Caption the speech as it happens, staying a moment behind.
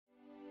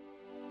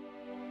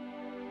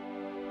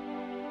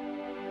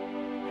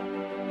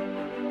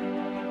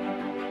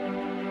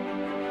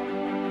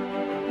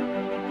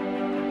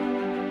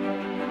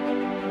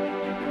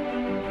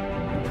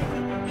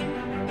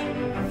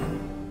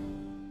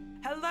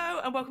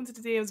and welcome to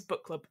DM's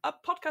Book Club, a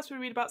podcast where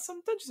we read about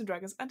some Dungeons &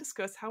 Dragons and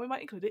discuss how we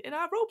might include it in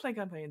our role-playing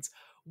campaigns.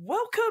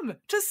 Welcome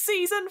to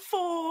Season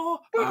 4!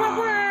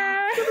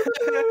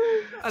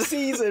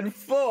 Season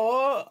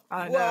 4?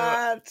 I know.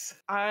 What?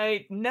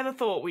 I never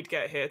thought we'd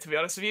get here, to be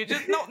honest with you.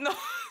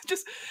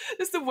 Just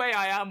the way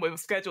I am with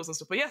schedules and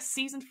stuff. But yes,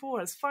 Season 4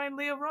 has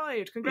finally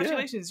arrived.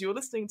 Congratulations, You're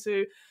listening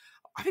to...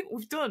 I think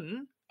we've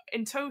done...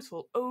 in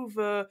total,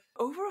 over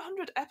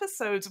 100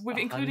 episodes, with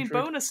including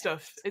bonus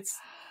stuff. It's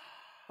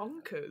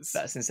bonkers.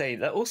 That's insane.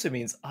 That also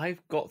means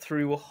I've got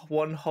through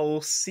one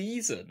whole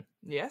season.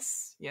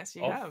 Yes,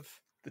 you have.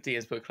 The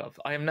DS Book Club.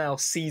 I am now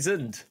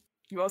seasoned.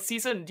 You are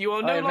seasoned. You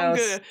are no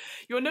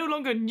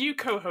longer new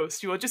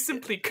co-host. You are just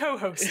simply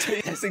co-host.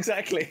 Yes,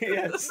 exactly.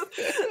 Yes.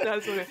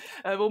 That's okay.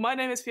 Well, my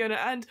name is Fiona,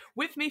 and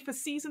with me for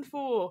Season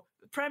 4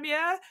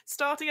 premiere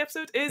starting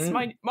episode is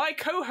my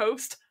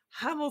co-host,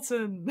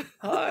 Hamilton.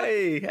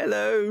 Hi,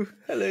 hello,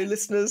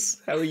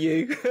 listeners. How are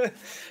you?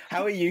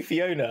 How are you,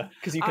 Fiona?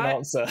 Because you can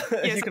answer.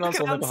 Yes, you can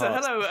answer on the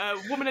behalf.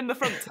 Hello, woman in the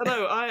front.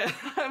 Hello,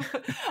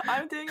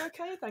 I'm doing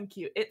okay, thank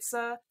you. It's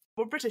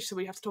we're British, so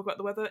we have to talk about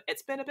the weather.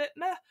 It's been a bit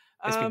meh.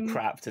 It's been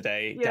crap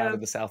today down in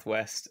the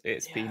southwest.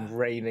 It's been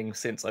raining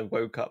since I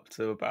woke up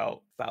to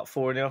about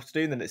 4 in the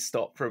afternoon, then it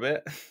stopped for a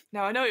bit.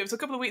 Now, I know it was a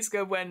couple of weeks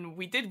ago when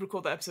we did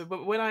record that episode,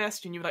 but when I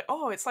asked you, and you were like,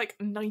 oh, it's like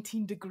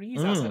 19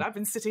 degrees outside. I've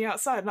been sitting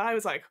outside, and I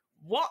was like,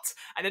 what?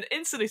 And then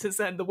instantly since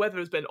then, the weather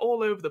has been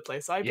all over the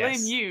place. I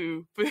blame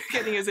you for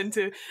getting us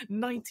into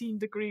 19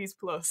 degrees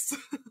plus.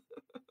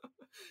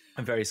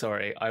 I'm very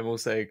sorry. I'm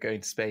also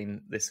going to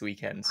Spain this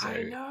weekend, so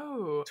I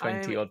know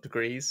 20-odd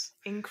degrees.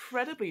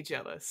 Incredibly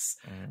jealous.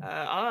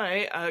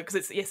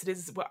 Because it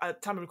is.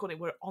 At time of recording,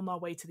 we're on our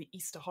way to the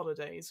Easter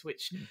holidays,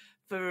 which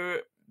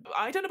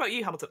I don't know about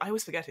you, Hamilton. I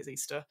always forget it's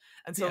Easter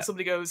until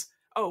somebody goes,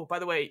 oh, by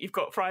the way, you've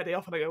got Friday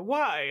off, and I go,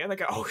 why? And I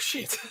go, oh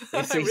shit.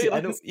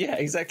 Yeah,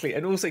 exactly.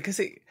 And also because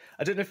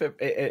I don't know if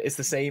it's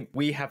the same.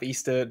 We have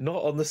Easter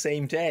not on the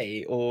same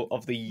day, or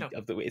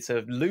it's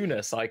a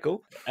lunar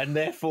cycle, and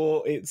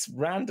therefore it's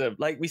random.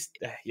 Like it's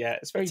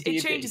very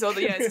it changes all.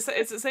 It's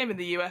the same in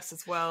the US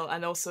as well,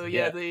 and also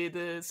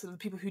the sort of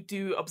people who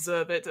do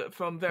observe it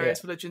from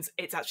various religions,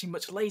 it's actually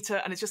much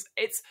later, and it's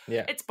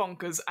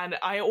bonkers, and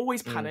I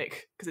always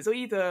panic because it's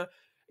either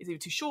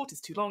too short,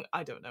 it's too long,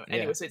 I don't know.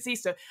 Anyway, so it's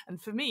Easter,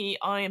 and for me,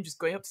 I am just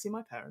going up to see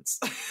my parents.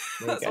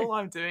 That's all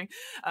I'm doing.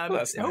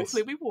 Nice.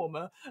 Hopefully it'll be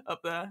warmer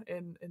up there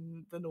in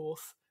the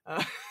north.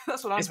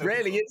 That's what I'm hoping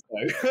rarely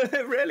for. is, though.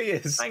 It really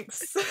is.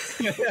 Thanks.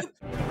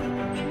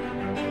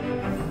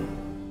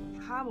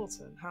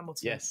 Hamilton.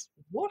 Yes.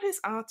 What is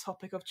our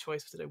topic of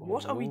choice for today?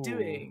 What are we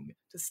doing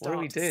to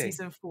start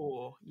Season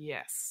 4?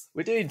 Yes.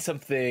 We're doing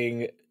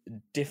something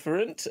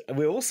different.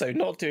 We're also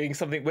not doing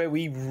something where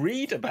we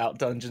read about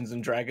Dungeons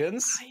and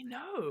Dragons. I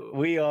know.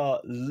 We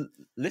are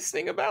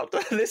listening about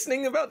Dungeons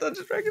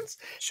and Dragons.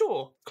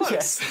 Sure. Close.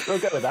 Yes, we'll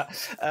go with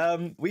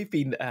that. We've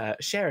been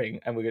sharing,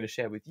 and we're going to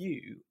share with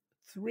you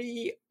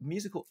 3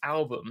 musical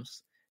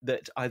albums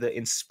that either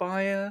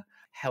inspire,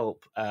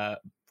 help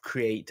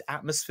create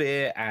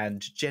atmosphere,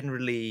 and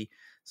generally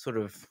sort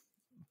of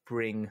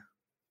bring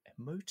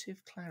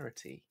emotive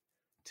clarity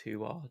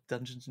to our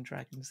Dungeons and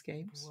Dragons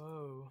games.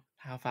 Whoa.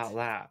 How about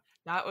that?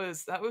 That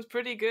was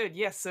pretty good.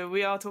 Yes, so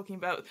we are talking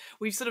about,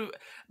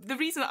 the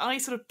reason I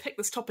sort of picked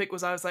this topic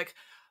was I was like,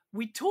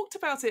 we talked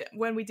about it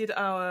when we did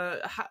our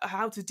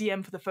how to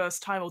DM for the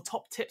first time, or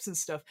top tips and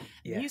stuff.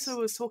 Yes. You sort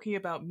of was talking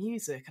about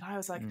music, and I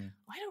was like,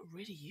 I don't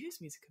really use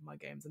music in my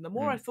games. And the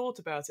more I thought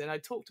about it, and I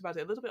talked about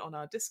it a little bit on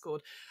our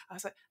Discord, I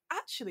was like,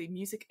 actually,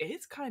 music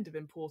is kind of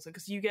important,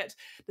 because you get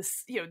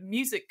this,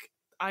 music.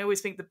 I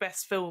always think the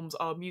best films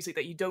are music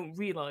that you don't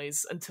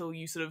realise until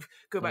you sort of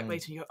go back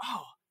later and you go,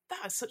 oh,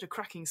 that is such a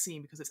cracking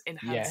scene because it's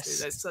enhanced.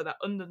 Yes. There's that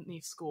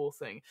underneath score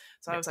thing.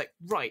 So I was like,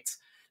 right.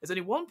 There's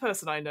only one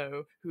person I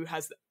know who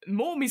has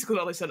more musical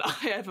knowledge than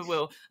I ever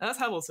will, and that's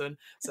Hamilton.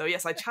 So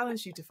yes, I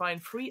challenge you to find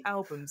 3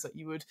 albums that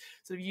you would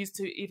sort of use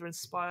to either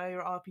inspire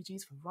your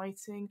RPGs for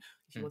writing.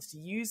 If you wanted to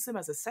use them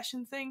as a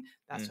session thing,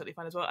 that's totally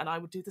fine as well. And I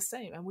would do the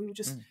same, and we would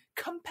just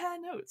compare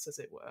notes, as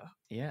it were.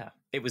 Yeah,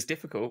 it was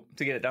difficult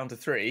to get it down to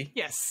 3.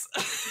 Yes.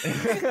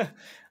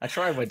 I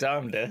tried my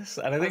damnedest,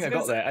 and I think I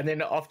got there. And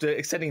then after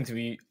extending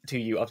to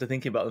you, after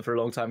thinking about them for a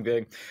long time,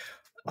 going,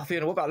 oh,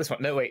 Fiona, what about this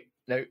one? No, wait.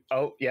 No,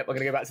 oh, yep, I'm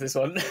going to go back to this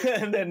one.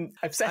 And then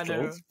I've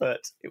settled,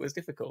 but it was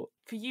difficult.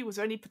 For you, was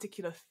there any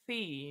particular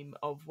theme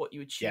of what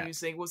you were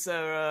choosing? Yeah. Was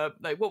there,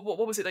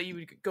 what was it that you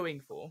were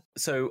going for?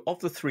 So, of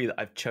the 3 that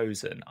I've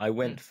chosen, I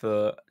went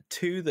for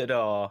 2 that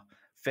are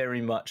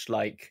very much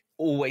like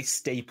always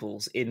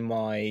staples in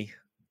my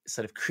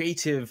sort of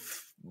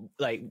creative,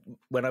 like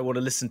when I want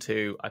to listen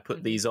to, I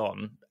put these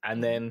on.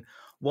 And then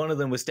one of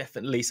them was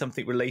definitely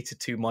something related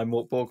to my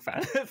Mork Borg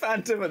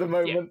fandom at the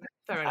moment.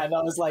 Yeah, and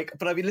I was like,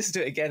 but I've been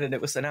listening to it again, and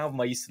it was an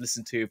album I used to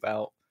listen to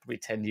about probably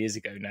 10 years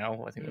ago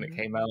now, I think, when it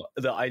came out,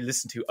 that I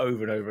listened to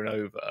over and over and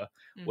over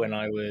when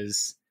I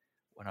was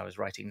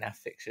writing NAF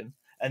fiction.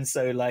 And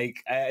so but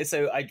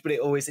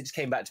it just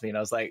came back to me, and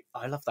I was like,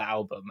 I love that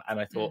album, and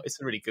I thought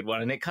it's a really good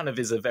one, and it kind of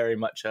is a very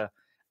much a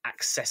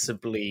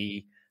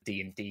accessibly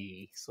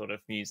D&D sort of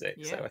music.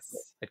 So I thought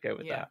Yes. I'd go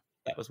with Yeah. that.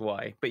 That was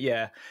why. But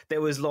yeah,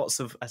 there was lots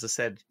of, as I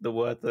said, the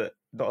word that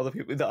not other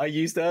people that I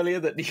used earlier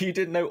that you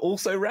didn't know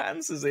also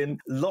rans, as in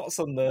lots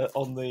on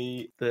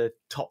the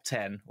top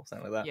 10 or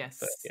something like that. Yes.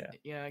 But yeah.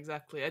 Yeah,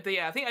 exactly.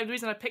 Yeah, I think the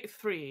reason I picked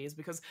 3 is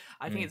because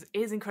I think Mm. it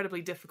is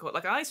incredibly difficult.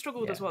 Like I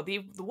struggled as Yeah. well. The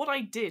what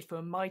I did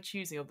for my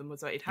choosing of them was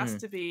that it has Mm.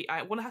 to be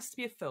one has to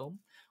be a film,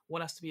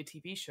 one has to be a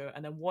TV show,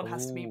 and then one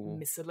has to be Ooh.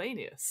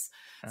 miscellaneous.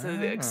 So Ah.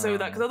 that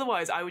because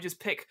otherwise I would just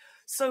pick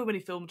so many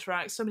film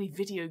tracks, so many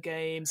video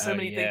games, so Oh,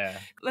 many things. yeah.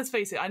 Let's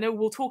face it. I know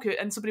we'll talk it,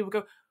 and somebody will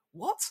go,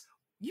 "What?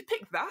 You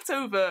picked that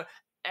over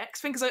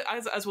X thing?" Because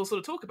as we'll sort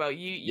of talk about,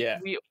 Yeah.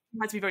 we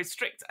had to be very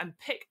strict and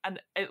pick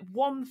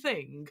one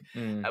thing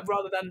Mm.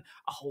 rather than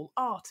a whole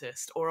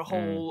artist or a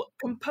whole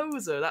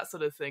composer, that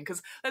sort of thing.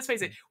 Because let's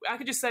face it, I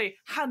could just say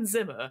Hans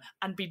Zimmer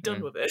and be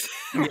done with it.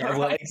 Yeah,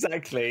 well, right?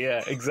 exactly.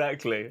 Yeah,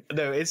 exactly.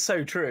 No, it's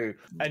so true.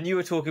 And you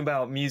were talking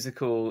about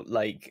musical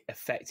like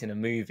effect in a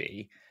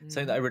movie.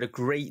 Something that I read a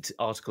great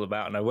article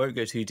about, and I won't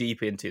go too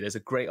deep into. There's a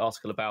great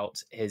article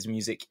about his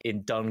music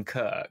in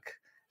Dunkirk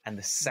and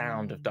the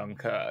sound of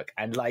Dunkirk,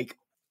 and like,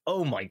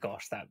 oh my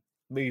gosh, that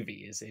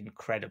movie is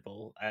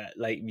incredible.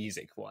 Like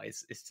music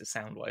wise, it's just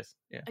sound wise.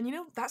 Yeah. And you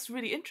know, that's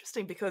really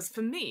interesting because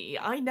for me,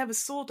 I never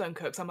saw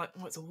Dunkirk, so I'm like,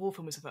 oh, it's a war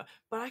film or something.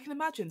 But I can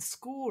imagine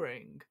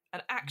scoring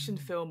an action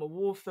film, a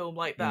war film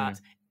like that,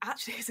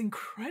 actually is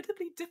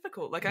incredibly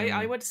difficult. Like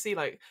I went to see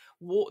like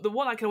the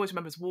one I can always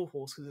remember is War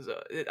Horse because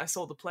I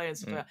saw the play and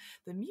stuff like that.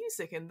 The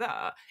music in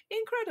that,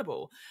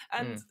 incredible.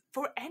 And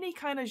for any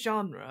kind of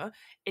genre,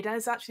 it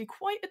is actually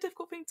quite a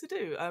difficult thing to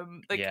do.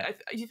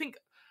 You think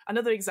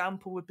another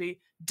example would be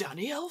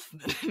Danny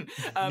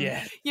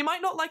Elfman. You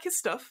might not like his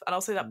stuff, and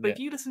I'll say that. But if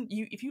you listen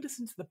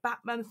to the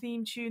Batman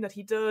theme tune that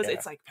he does,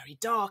 it's like very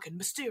dark and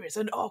mysterious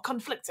and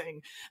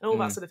conflicting and all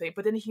that sort of thing.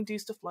 But then he can do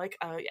stuff like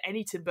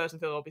any Tim Burton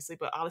film, obviously,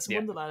 but Alice in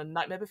Wonderland and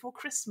Nightmare Before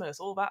Christmas,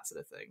 all that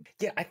sort of thing.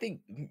 Yeah, I think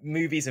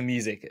movies and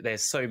music,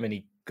 there's so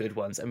many good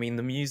ones. I mean,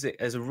 the music,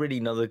 there's a really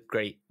another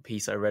great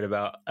piece I read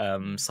about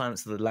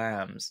Silence of the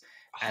Lambs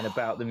and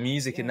about the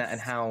music in that and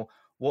how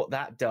what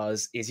that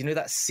does is, you know,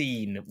 that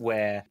scene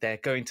where they're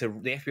going to,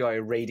 the FBI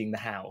are raiding the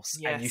house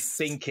and you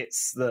think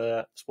it's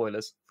the,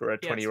 spoilers for a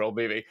 20-year-old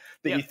movie,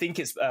 that you think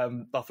it's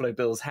Buffalo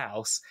Bill's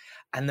house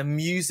and the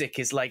music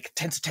is like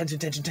tension,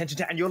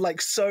 and you're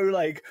like so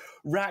like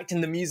racked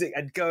in the music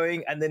and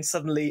going, and then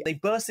suddenly they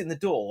burst in the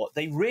door,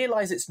 they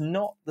realize it's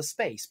not the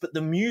space, but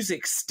the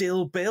music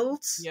still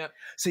builds.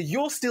 So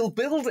you're still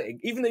building,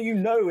 even though you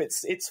know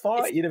it's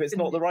fine, you know, it's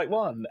not the right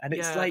one. And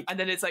it's like, and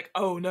then it's like,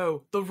 oh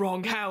no, the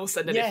wrong house,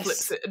 and then it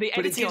flips it. The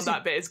editing on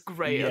that bit is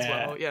great as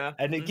well.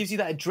 And it gives you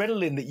that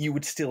adrenaline that you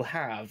would still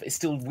have. It's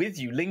still with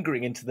you,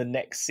 lingering into the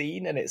next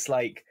scene, and it's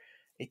like,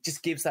 it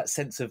just gives that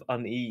sense of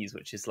unease,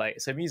 which is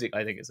like, so music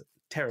I think is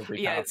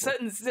terribly powerful.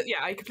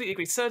 I completely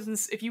agree.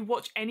 If you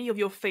watch any of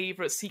your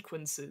favorite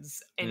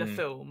sequences in a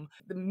film,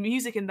 the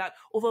music in that,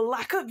 or the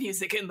lack of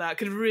music in that,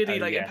 could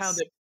really impound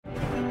it.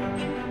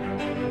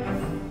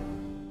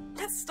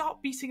 Let's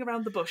start beating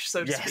around the bush,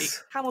 so to speak.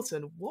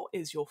 Hamilton, what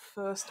is your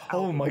first album?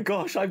 Oh my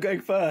gosh, I'm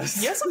going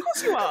first. Yes, of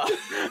course you are.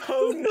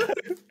 Oh no.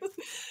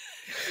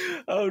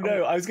 Oh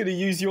no, I was going to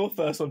use your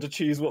first one to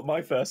choose what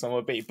my first one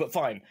would be, but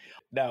fine.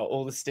 Now,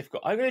 all this is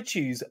difficult. I'm going to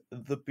choose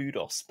the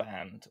Budos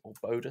Band, or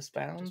Bodas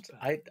Band.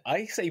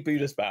 I say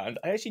Budos Band.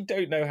 I actually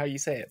don't know how you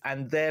say it.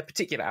 And their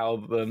particular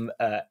album,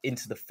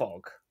 Into the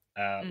Fog,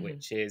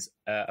 which is,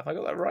 have I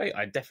got that right?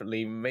 I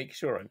definitely make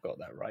sure I've got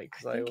that right.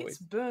 I think it's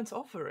Burnt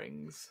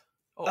Offerings.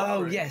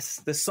 Oh,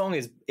 yes. The song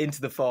is Into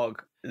the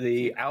Fog.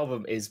 The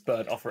album is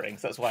Burnt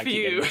Offerings. That's why I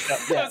keep getting mixed up.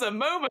 There was a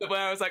moment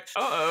where I was like,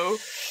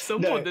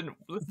 someone didn't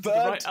listen to the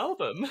right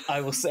album. I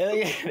will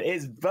say again,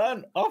 it's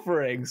Burnt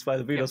Offerings by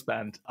the Budos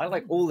Band. I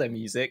like all their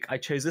music. I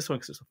chose this one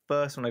because it's the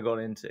first one I got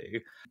into.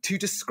 To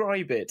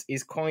describe it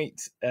is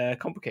quite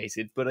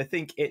complicated, but I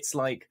think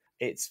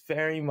it's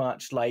very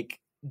much like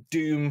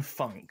doom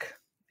funk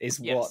is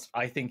what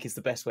I think is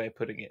the best way of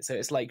putting it. So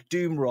it's like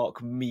doom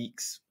rock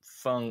meets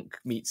funk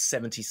meets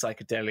 70s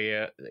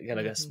psychedelia,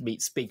 I guess,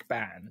 meets big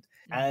band.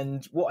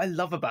 And what I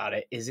love about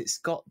it is it's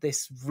got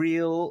this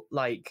real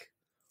like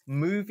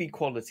movie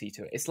quality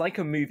to it. It's like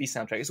a movie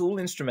soundtrack. It's all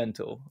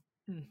instrumental.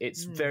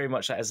 It's very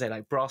much, like I say,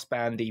 like brass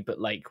bandy, but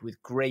like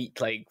with great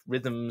like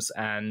rhythms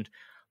and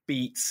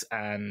beats,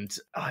 and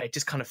it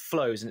just kind of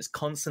flows and it's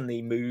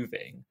constantly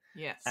moving.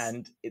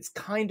 And it's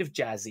kind of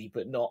jazzy,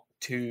 but not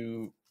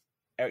too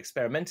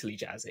experimentally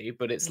jazzy,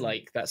 but it's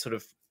like that sort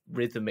of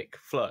rhythmic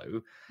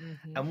flow.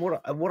 And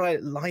what I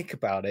like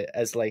about it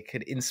as like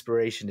an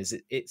inspiration is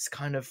it's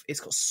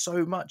got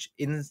so much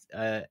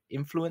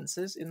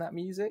influences in that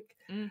music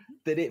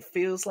that it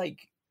feels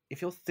like,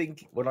 if you're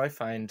thinking, when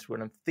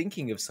I'm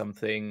thinking of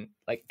something,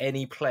 like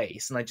any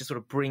place, and I just sort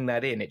of bring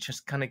that in, it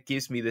just kind of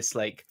gives me this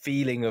like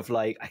feeling of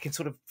like I can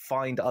sort of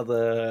find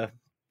other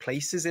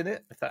places in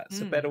it, if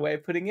that's a better way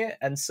of putting it.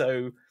 And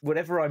so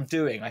whatever I'm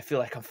doing, I feel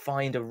like I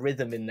find a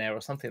rhythm in there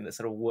or something that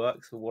sort of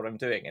works with what I'm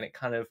doing, and it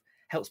kind of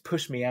helps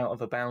push me out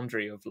of a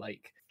boundary of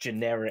like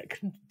generic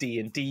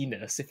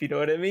D&D-ness, if you know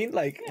what I mean.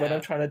 Like when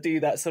I'm trying to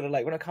do that sort of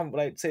like when I come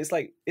like, so it's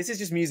like this is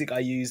just music I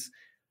use.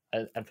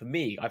 And for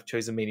me, I've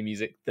chosen mainly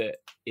music that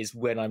is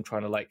when I'm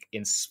trying to like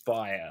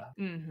inspire,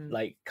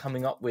 like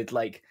coming up with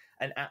like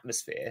an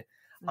atmosphere.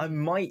 I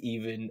might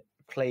even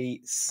play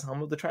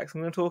some of the tracks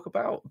I'm going to talk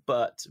about,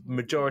 but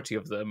majority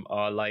of them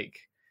are like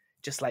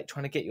just like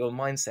trying to get your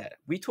mindset.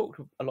 We talked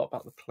a lot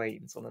about the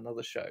planes on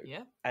another show,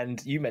 and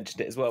you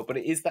mentioned it as well, but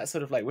it is that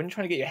sort of like when you're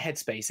trying to get your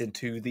headspace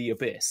into the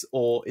abyss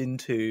or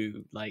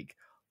into like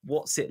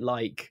what's it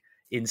like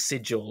in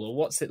Sigil or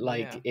what's it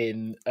like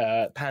in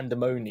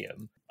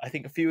Pandemonium. I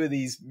think a few of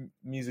these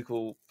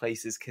musical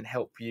places can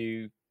help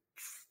you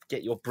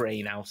get your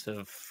brain out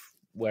of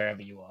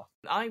wherever you are.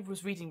 I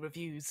was reading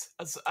reviews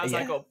as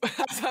I got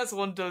as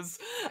one does,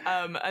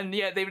 and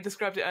they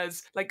described it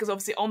as like, because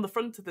obviously on the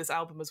front of this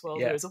album as well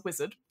there is a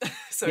wizard.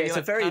 So it's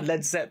a very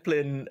Led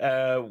Zeppelin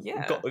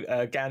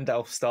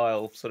Gandalf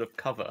style sort of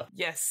cover.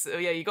 Yes,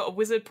 you got a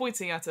wizard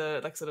pointing at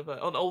a like sort of an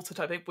altar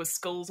type thing with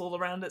skulls all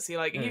around it. So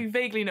you're like you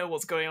vaguely know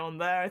what's going on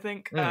there, I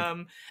think.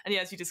 And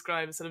as you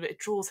described, sort of it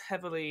draws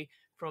heavily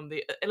from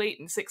the late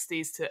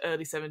 60s to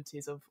early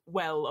 70s of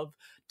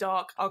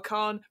dark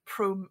arcane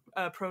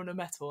proto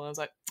metal. And I was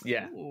like,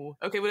 ooh,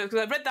 okay, well, because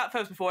I read that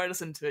first before I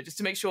listened to it, just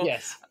to make sure.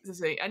 Yes.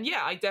 And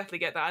I definitely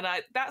get that.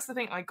 And that's the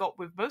thing I got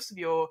with most of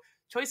your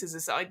choices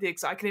is I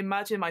can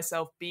imagine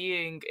myself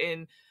being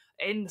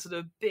in sort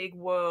of big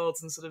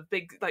worlds and sort of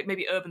big, like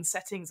maybe urban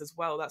settings as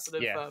well. That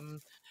sort of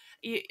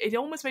it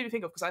almost made me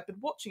think of, because I've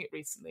been watching it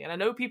recently, and I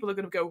know people are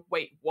going to go,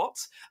 wait, what?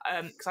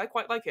 Because I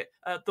quite like it.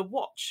 The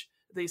Watch,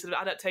 the sort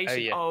of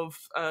adaptation of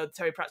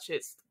Terry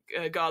Pratchett's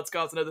Guards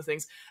and other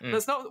things.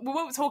 That's not. We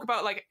won't talk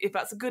about like if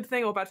that's a good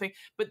thing or a bad thing,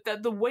 but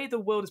the way the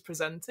world is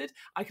presented,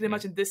 I can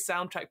imagine this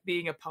soundtrack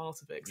being a part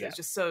of it. It's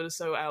just so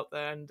out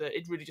there, and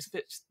it really just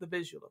fits the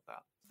visual of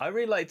that. I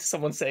really liked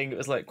someone saying it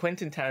was like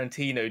Quentin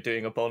Tarantino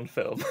doing a Bond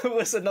film. It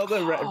was another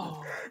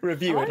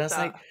review, and I was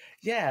like,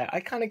 yeah, I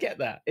kind of get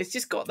that. It's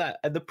just got that,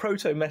 and the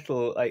proto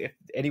metal. Like, if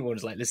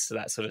anyone's like listen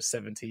to that sort of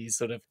 70s,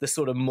 sort of the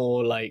sort of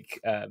more like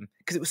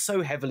because it was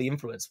so heavily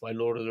influenced by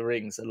Lord of the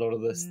Rings. A lot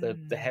of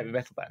the heavy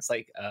metal bands,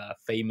 like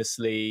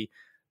famously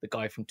the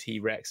guy from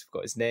T-Rex,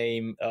 forgot his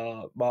name,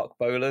 Mark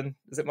Bolan.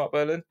 Is it Mark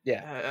Bolan?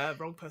 Yeah.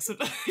 Wrong person.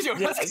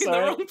 You're asking the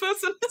wrong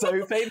person.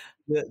 So famously,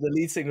 the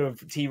lead singer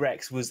of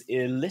T-Rex was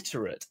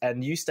illiterate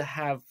and used to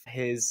have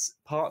his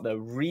partner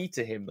read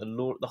to him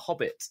the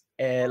Hobbit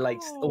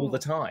all the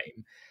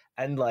time.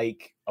 And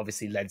like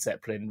obviously Led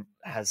Zeppelin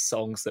has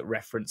songs that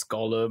reference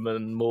Gollum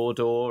and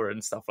Mordor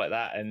and stuff like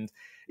that. And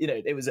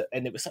it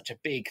was such a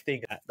big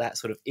thing at that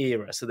sort of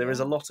era. So there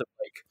is a lot of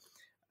like,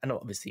 and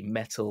obviously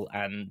metal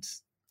and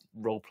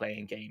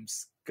role-playing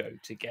games go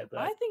together.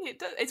 I think it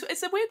does.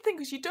 It's a weird thing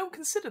because you don't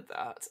consider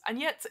that, and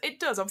yet it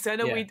does. Obviously, I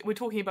know we're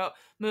talking about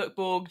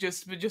Merkborg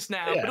just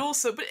now, but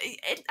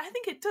I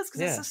think it does,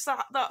 because it's just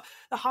that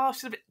the harsh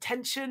sort of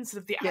tension,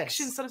 sort of the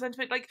action sort of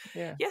sentiment. Like,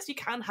 yes, you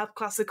can have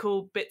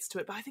classical bits to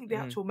it, but I think the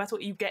actual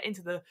metal, you get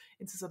into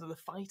sort of the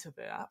fight of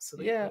it.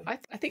 Absolutely. Yeah, I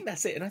think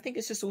that's it, and I think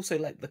it's just also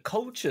like the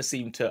culture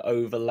seemed to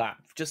overlap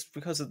just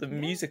because of the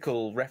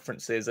musical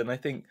references, and I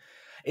think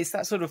it's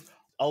that sort of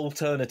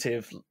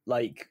alternative,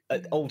 like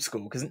old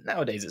school, because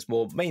nowadays it's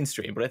more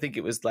mainstream, but I think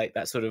it was like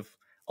that sort of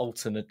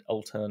alternative,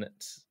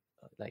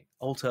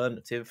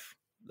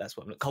 that's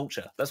what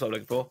culture, that's what I'm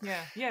looking for.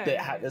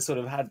 That sort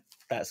of had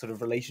that sort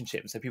of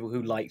relationship. So people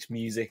who liked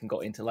music and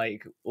got into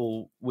like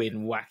all weird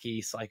and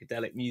wacky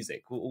psychedelic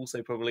music will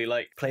also probably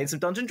like playing some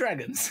Dungeons and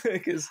Dragons.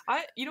 Because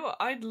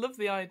I'd love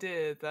the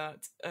idea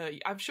that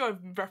I'm sure I've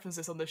referenced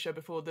this on this show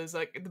before. There's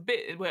like the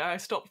bit where I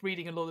stopped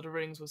reading in Lord of the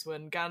Rings was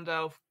when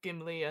Gandalf,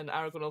 Gimli, and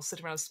Aragorn all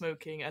sit around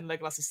smoking, and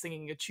Legolas is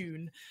singing a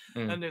tune,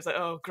 and it was like,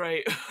 oh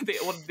great, the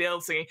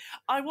elves singing.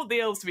 I want the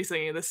elves to be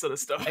singing this sort of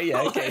stuff.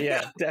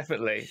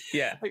 Definitely,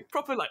 like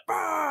proper like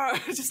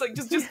just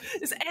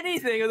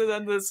anything other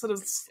than the sort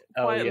of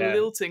quiet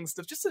lilting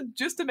stuff,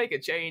 just to make a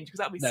change, because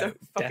that'd be so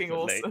fucking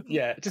awesome.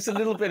 Yeah, just a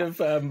little bit of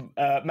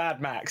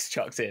Mad Max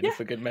chucked in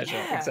for good measure.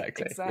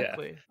 Exactly.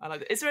 I like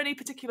that. Is there any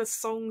particular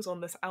songs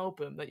on this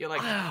album that you're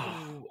like,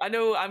 I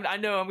know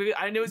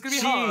it's gonna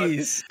be hard?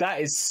 Jeez,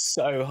 that is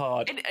so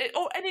hard.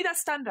 Or any that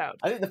stand out?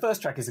 I think the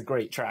first track is a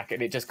great track,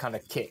 and it just kind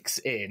of kicks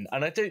in.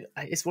 And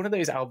it's one of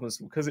those albums,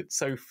 because it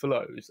so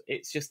flows.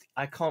 It's just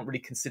I can't really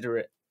consider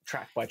it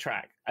track by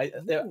track.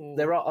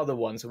 There are other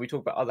ones when we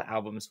talk about other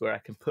albums where I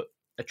can put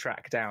a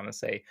track down and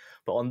say,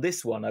 but on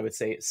this one I would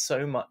say it's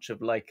so much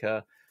of like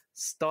a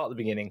start at the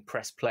beginning,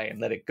 press play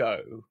and let it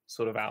go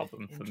sort of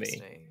album for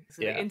me.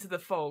 So Into the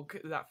Fog,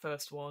 that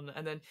first one,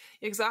 and then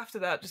because after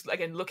that, just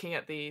again looking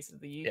at the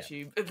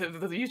YouTube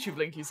the YouTube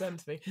link you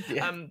sent me,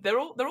 they're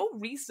all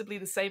reasonably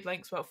the same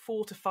length, about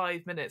 4 to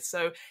 5 minutes.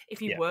 So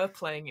if you were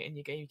playing it in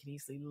your game, you can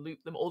easily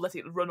loop them or let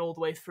it run all the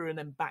way through and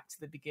then back to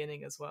the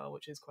beginning as well,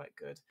 which is quite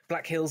good.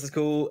 Black Hills is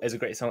cool. It's a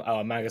great song.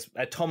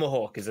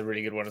 Tomahawk is a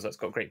really good one as well. It's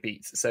got great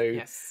beats. So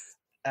yes.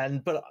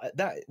 But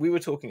that we were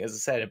talking, as I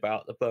said,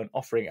 about the Burnt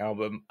Offering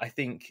album. I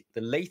think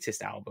the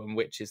latest album,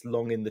 which is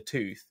Long in the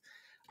Tooth,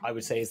 I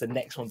would say is the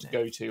next one to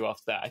go to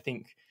after that. I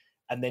think,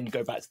 and then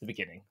go back to the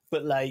beginning.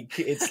 But like,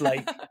 it's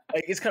like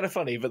it's kind of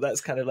funny, but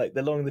that's kind of like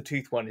the Long in the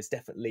Tooth one is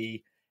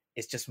definitely,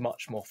 it's just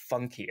much more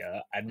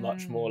funkier and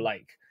much more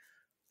like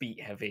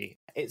beat heavy.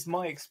 It's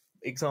my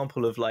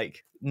example of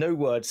like no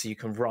words, so you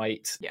can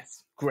write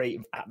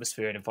great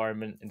atmosphere and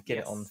environment and get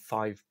it on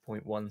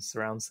 5.1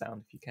 surround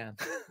sound if you can.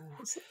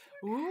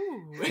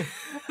 Ooh.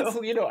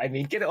 Oh, you know what I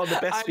mean, get it on the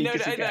best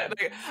speakers you can.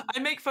 Like, I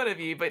make fun of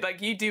you, but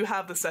like you do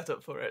have the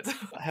setup for it.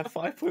 I have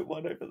 5.1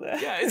 over there.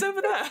 Yeah, it's over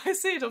there. I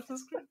see it off the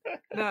screen.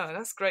 No,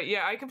 that's great.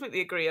 Yeah, I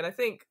completely agree. And I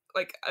think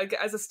like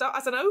as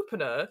an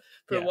opener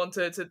for one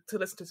to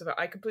listen to stuff,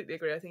 I completely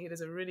agree. I think it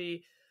is a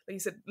really, like you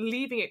said,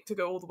 leaving it to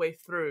go all the way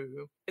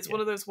through. It's one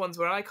of those ones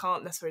where I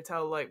can't necessarily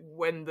tell like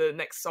when the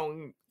next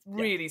song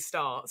really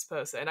starts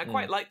per se, and I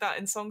quite like that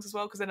in songs as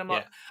well, because then I'm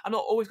not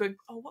always going,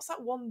 oh, what's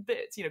that one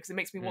bit, because it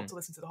makes me want to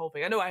listen to the whole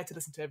thing. I know I had to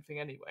listen to everything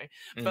anyway,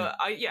 but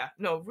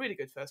really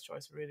good first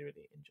choice. Really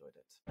enjoyed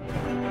it.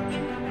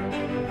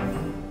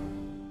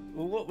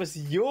 Well, what was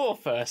your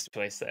first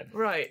choice then?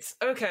 Right,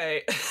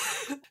 okay.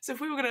 So if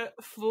we were going to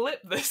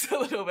flip this a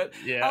little bit,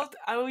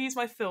 I will use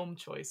my film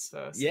choice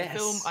first. The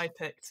film I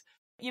picked.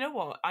 You know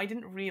what? I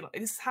didn't realise.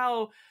 This is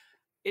how...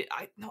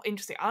 not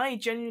interesting. I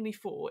genuinely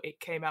thought it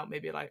came out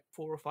maybe like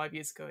 4 or 5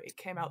 years ago. It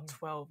came out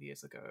 12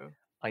 years ago.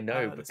 I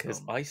know,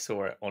 because I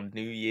saw it on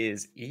New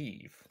Year's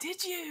Eve.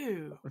 Did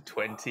you?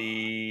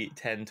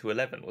 2010 to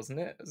 11, wasn't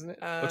it?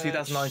 Or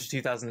 2009 to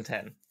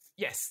 2010.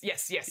 Yes.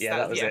 Yeah,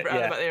 that was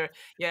it.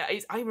 Yeah,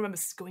 I remember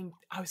going,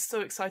 I was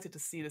so excited to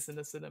see this in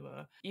the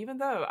cinema. Even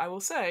though, I will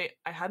say,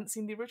 I hadn't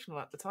seen the original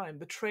at the time.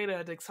 The trailer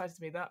had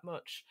excited me that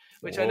much,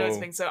 which I know is a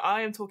thing. So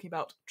I am talking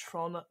about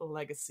Tron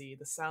Legacy,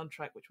 the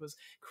soundtrack which was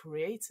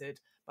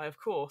created by, of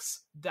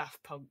course,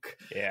 Daft Punk.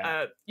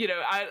 Yeah.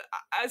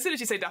 As soon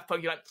as you say Daft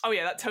Punk, you're like, oh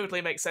yeah, that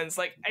totally makes sense.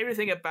 Like,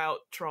 everything about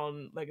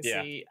Tron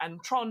Legacy and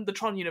the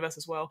Tron universe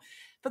as well.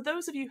 For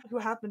those of you who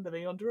have been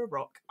living under a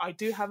rock, I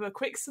do have a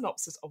quick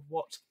synopsis of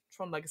what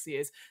Tron Legacy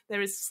is.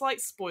 There is slight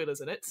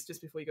spoilers in it,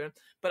 just before you go in,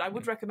 but I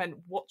would recommend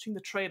watching the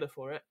trailer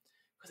for it,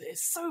 because it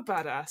is so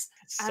badass.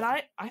 And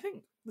I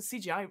think the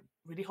CGI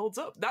really holds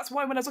up. That's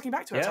why when I was looking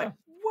back to it, I was like,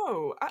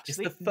 whoa,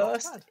 actually, just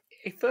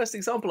the first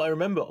example I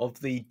remember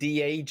of the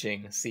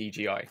de-aging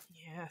CGI.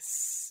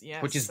 Yes.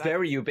 Which is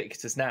very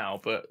ubiquitous now,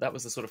 but that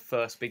was the sort of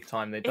first big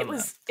time they'd done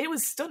that. It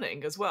was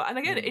stunning as well. And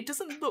again, it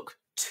doesn't look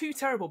too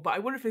terrible, but I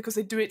wonder if because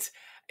they do it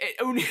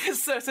only in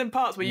certain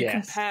parts where you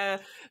compare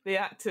the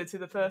actor to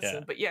the person.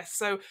 Yeah. But yes,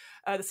 so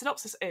the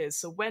synopsis is,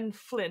 so when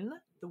Flynn,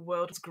 the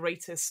world's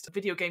greatest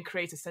video game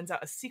creator, sends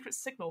out a secret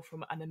signal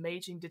from an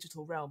amazing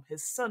digital realm,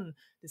 his son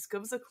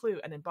discovers a clue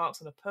and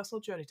embarks on a personal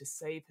journey to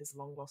save his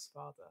long-lost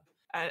father.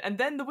 And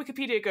then the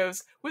Wikipedia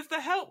goes, with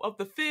the help of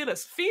the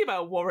fearless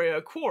female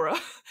warrior Quora,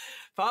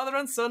 father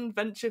and son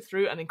venture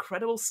through an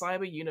incredible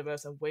cyber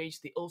universe and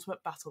wage the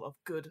ultimate battle of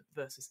good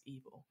versus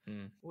evil,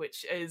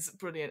 which is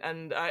brilliant.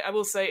 And I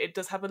will say it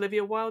does have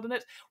Olivia Wilde in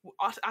it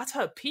at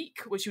her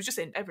peak, where she was just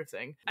in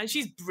everything. And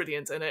she's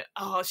brilliant in it.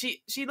 Oh,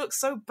 she looks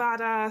so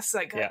badass.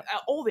 Like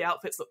all the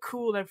outfits look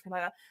cool and everything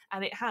like that.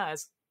 And it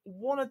has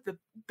one of the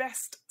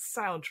best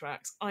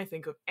soundtracks, I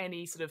think, of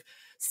any sort of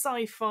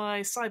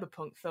sci-fi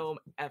cyberpunk film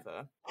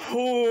ever.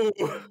 Ooh.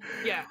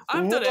 Yeah,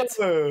 I've done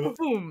it.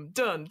 Boom,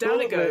 done.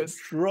 Down it goes.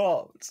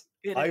 Dropped.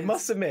 I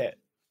must admit,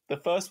 the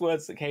first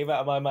words that came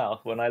out of my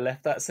mouth when I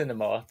left that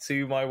cinema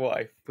to my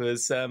wife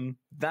was,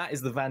 "That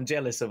is the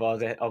Vangelis of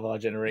our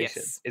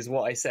generation." Is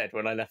what I said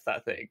when I left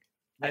that thing,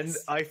 and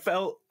I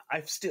felt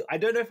I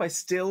don't know if I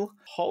still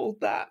hold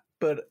that,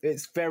 but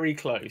it's very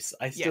close.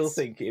 I still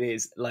think it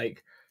is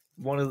like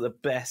one of the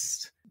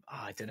best,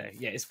 I don't know,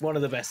 it's one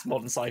of the best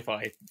modern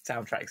sci-fi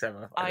soundtracks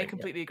ever. I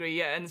completely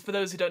agree, and for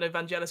those who don't know,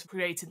 Vangelis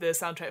created the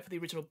soundtrack for the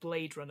original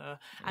Blade Runner,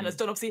 and has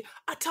done obviously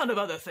a ton of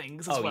other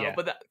things as well,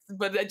 but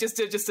just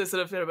to sort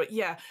of, but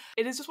yeah,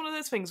 it is just one of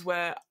those things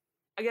where,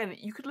 again,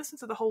 you could listen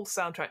to the whole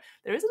soundtrack.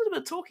 There is a little bit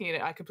of talking in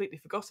it I completely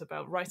forgot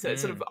about,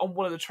 sort of on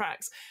one of the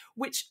tracks,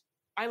 which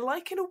I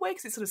like in a way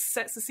because it sort of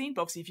sets the scene,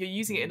 but obviously if you're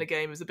using it in a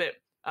game, it's a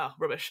bit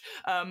rubbish,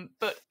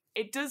 but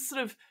it does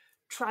sort of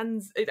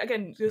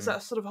there's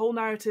that sort of whole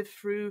narrative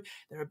through.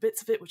 There are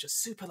bits of it which are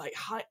super like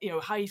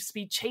high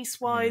speed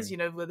chase wise,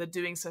 where they're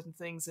doing certain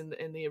things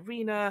in the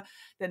arena.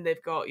 Then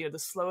they've got the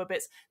slower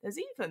bits. There's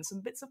even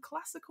some bits of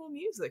classical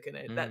music in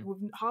it that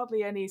with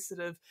hardly any sort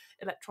of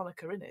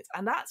electronica in it,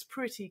 and that's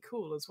pretty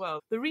cool as well.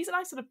 The reason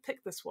I sort of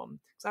picked this one,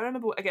 because I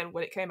remember again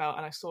when it came out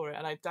and I saw it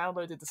and I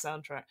downloaded the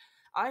soundtrack,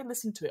 I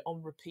listened to it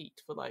on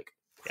repeat for like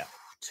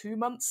 2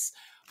 months.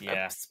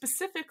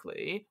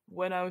 Specifically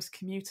when I was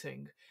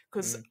commuting,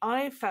 because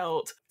I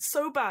felt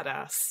so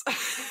badass.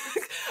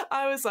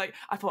 I was like,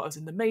 I thought I was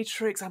in the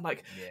Matrix. I'm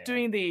like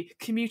doing the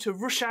commuter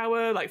rush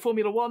hour, like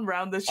Formula One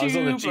round the tube. I was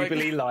on the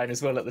Jubilee line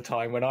as well at the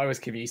time when I was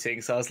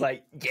commuting, so I was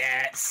like,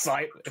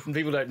 if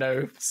people don't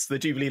know, the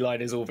Jubilee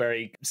line is all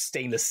very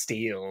stainless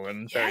steel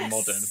and very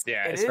modern.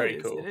 Yeah, it's very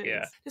cool.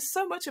 Yeah, there's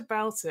so much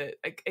about it.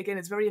 Again,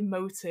 it's very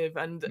emotive,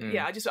 and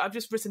I've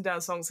just written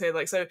down songs here.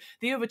 Like, so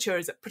the overture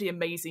is pretty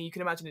amazing. You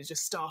can imagine it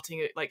just starts starting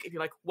it, like if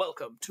you're like,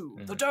 welcome to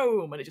the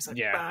dome, and it just like,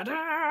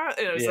 ba-da,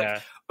 it's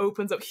like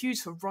opens up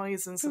huge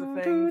horizons sort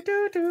of thing.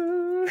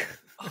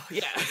 Oh,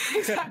 yeah,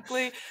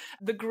 exactly.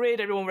 The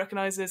grid everyone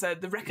recognizes. The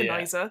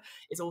Recognizer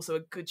is also a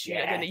good tune.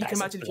 Again, you can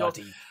imagine if you're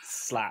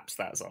slaps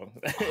that song.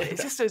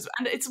 It's just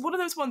and it's one of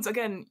those ones.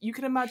 Again, you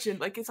can imagine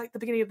like it's like the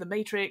beginning of the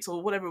Matrix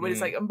or whatever, where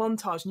it's like a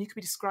montage, and you could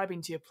be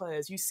describing to your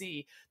players. You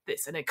see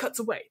this, and it cuts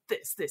away.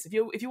 This. If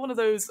you're one of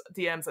those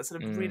DMs that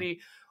sort of really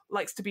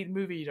likes to be the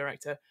movie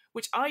director,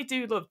 which I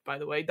do love, by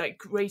the way, like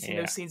creating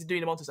those scenes and doing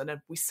the montage, and then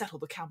we settle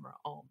the camera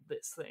on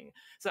this thing.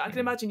 So I can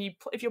imagine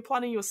if you're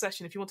planning your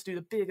session, if you want to do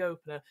the big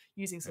opener,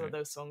 using some of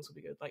those songs would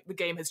be good. Like the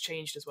game has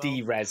changed as well.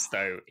 D-Res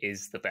though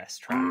is the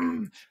best track.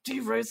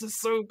 D-Res is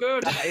so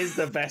good. That is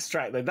the best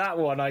track though. That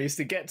one I used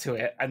to get to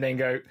it and then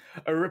go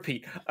a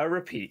repeat,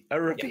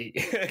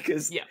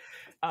 because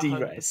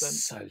D-Res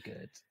is so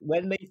good.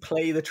 When they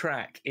play the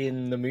track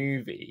in the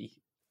movie,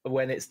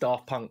 when it's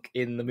Daft Punk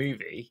in the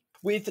movie.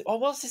 With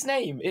what's his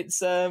name?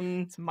 It's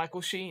Michael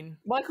Sheen.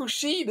 Michael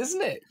Sheen,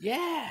 isn't it?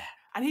 Yeah.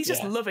 And he's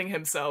just loving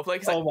himself. Like,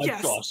 he's oh like,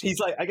 my gosh. He's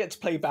like, I get to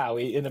play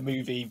Bowie in a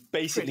movie,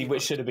 basically,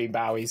 which should have been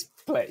Bowie's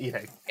play,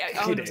 Yeah,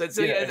 100%.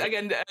 So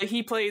again,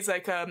 he plays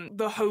like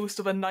the host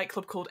of a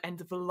nightclub called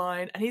End of the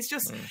Line, and he's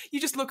just,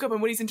 you just look up,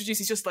 and when he's introduced,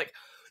 he's just like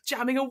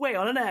jamming away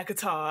on an air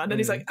guitar, and then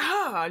he's like,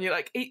 and you're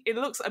like, it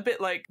looks a bit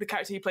like the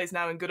character he plays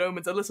now in Good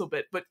Omens a little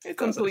bit, but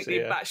completely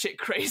batshit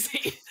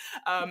crazy.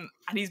 And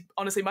he's,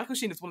 honestly, Michael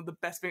Sheen is one of the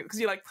best things, because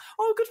you're like,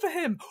 oh, good for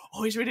him.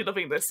 Oh, he's really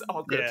loving this.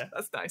 Oh, good. Yeah.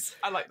 That's nice.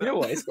 I like that. You know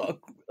what? It's got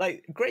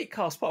a great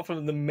cast apart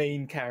from the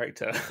main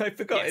character. I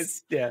forgot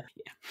it's,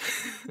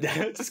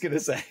 just going to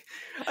say.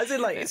 As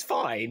in, like, it's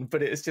fine,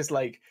 but it's just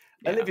like,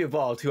 Olivia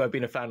Wilde, who I've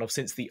been a fan of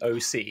since the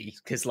OC,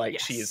 because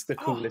she is the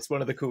coolest,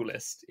 one of the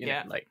coolest, you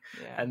know,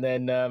 and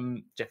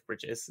then Jeff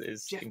Bridges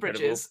is incredible.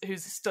 Bridges,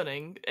 who's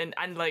stunning,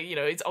 and like, you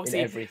know, it's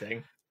obviously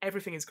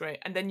everything is great,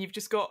 and then you've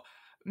just got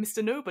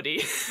Mr. Nobody.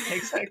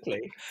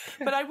 Exactly.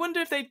 But I wonder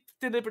if they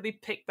deliberately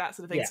picked that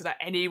sort of thing so that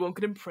anyone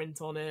could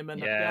imprint on him,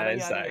 and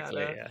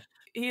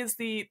he is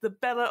the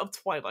Bella of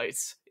Twilight,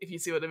 if you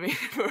see what I mean.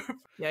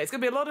 It's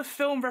going to be a lot of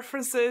film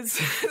references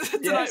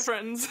tonight,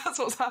 friends. That's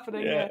what's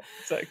happening here.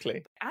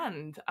 Exactly.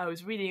 And I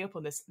was reading up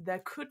on this.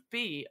 There could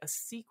be a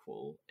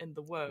sequel in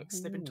the works.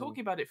 They've been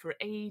talking about it for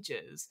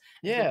ages.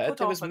 Yeah,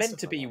 there was meant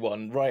to be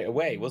one right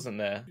away, wasn't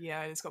there?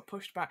 Yeah, and it's got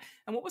pushed back.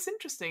 And what was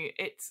interesting,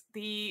 it's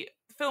the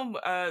film,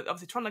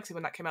 obviously Tron Legacy,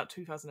 when that came out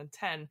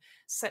 2010,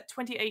 set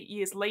 28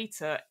 years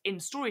later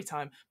in story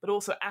time, but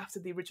also after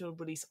the original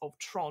release of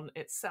Tron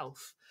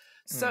itself.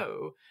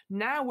 So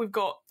now we've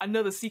got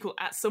another sequel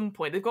at some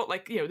point. They've got,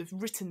 like, you know, they've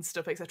written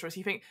stuff, etc. So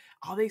you think,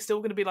 are they still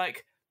going to be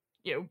like,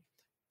 you know,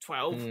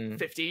 12,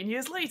 15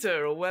 years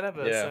later or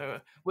whatever? So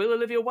will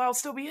Olivia Wilde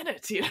still be in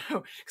it? You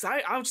know,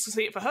 because I'll just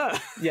see it for her.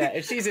 Yeah,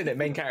 if she's in it,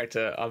 main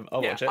character, I'll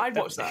watch it. I'd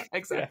watch that,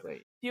 exactly.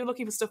 If you're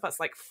looking for stuff that's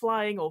like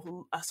flying or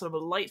a sort of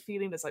a light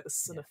feeling, there's like the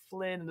Son of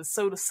Flynn, and the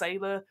Solar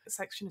Sailor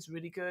section is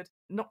really good.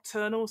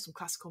 Nocturnal, some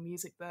classical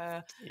music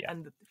there,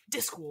 and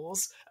Disc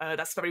Wars,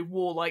 that's very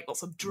warlike,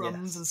 lots of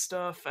drums and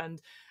stuff,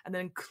 and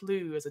then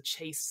Clue as a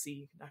chase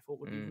scene, I thought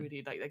would be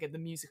really, like, again, the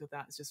music of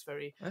that is just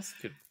very... That's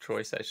a good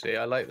choice, actually.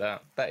 I like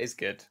that. That is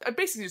good. I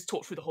basically just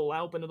talked through the whole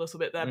album a little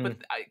bit there, but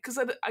because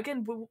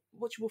again,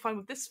 what you will find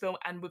with this film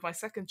and with my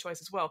second choice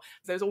as well,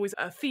 there's always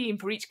a theme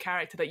for each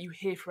character that you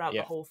hear throughout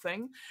the whole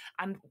thing.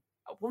 And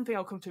one thing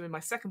I'll come to in my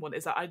second one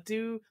is that I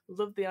do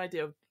love the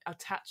idea of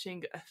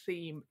attaching a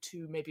theme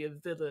to maybe a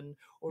villain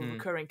or a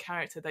recurring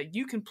character that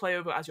you can play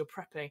over as you're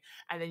prepping,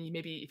 and then you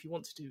maybe, if you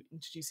want to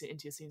introduce it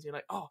into your scenes, you're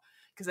like, oh,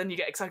 because then you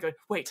get excited going,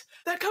 wait,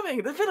 they're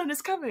coming, the villain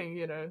is coming,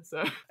 you know.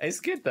 So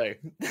it's good though.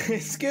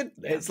 It's good.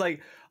 It's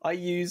like, I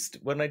used,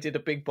 when I did a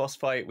big boss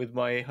fight with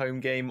my home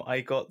game,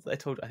 I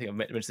think I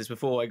mentioned this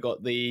before, I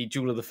got the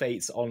Duel of the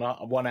Fates on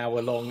a 1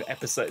 hour long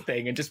episode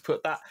thing, and just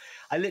put that,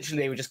 I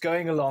literally were just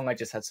going along, I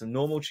just had some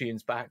normal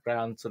tunes,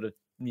 background sort of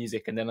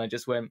music, and then I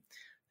just went,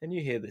 then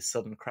you hear this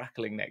sudden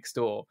crackling next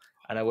door,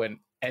 and I went,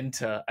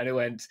 enter, and it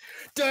went,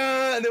 duh,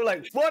 and they were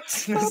like,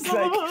 what? And it's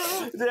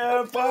like,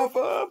 yeah, bah,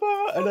 bah,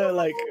 bah. And they're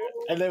like,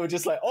 and they were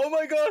just like, oh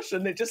my gosh,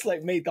 and it just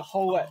like made the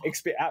whole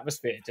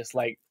atmosphere just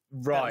like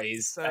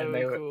rise, so and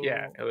they were cool.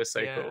 it was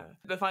so cool.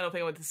 The final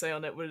thing I wanted to say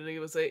on it really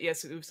was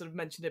yes, we've sort of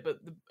mentioned it, but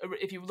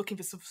if you were looking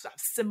for something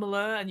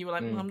similar and you were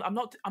like, I'm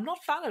not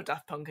a fan of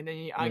Daft Punk, and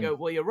then I go,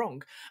 well, you're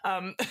wrong.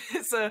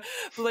 It's a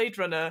Blade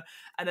Runner,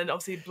 and then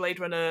obviously Blade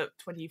Runner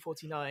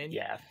 2049,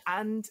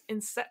 and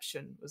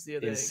Inception was the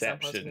other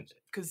example,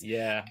 because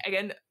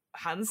again,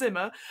 Hans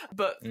Zimmer,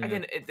 but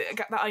again,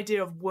 that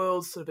idea of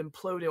worlds sort of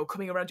imploding or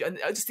coming around you, and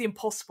just the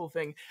impossible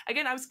thing.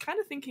 Again, I was kind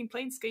of thinking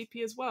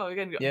Planescape as well,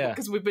 again,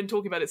 because we've been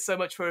talking about it so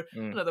much for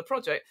another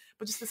project,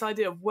 but just this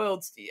idea of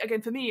worlds,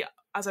 again, for me,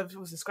 as I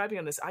was describing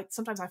on this,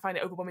 sometimes I find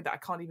it overwhelming that I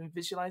can't even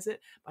visualize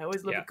it, but I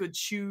always love a good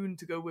tune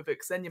to go with it,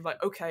 because then you're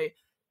like, okay,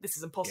 this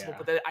is impossible,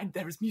 but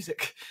there is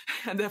music,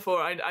 and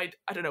therefore I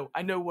don't know,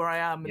 I know where I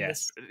am in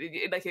this,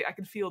 like, I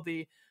can feel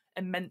the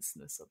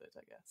immenseness of it,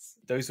 I guess.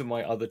 Those were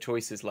my other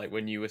choices, like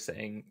when you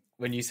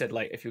said,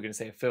 like, if you're going to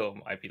say a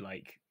film, I'd be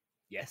like,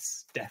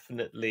 yes,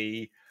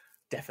 definitely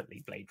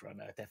Blade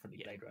Runner,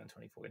 definitely Blade Runner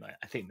 2049.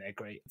 I think they're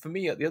great. For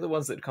me, the other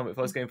ones that come, if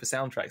I was going for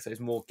soundtracks, there's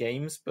more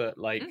games, but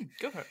like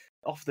go for it.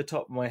 Off the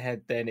top of my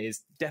head then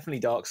is definitely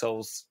Dark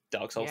Souls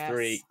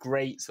 3,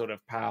 great sort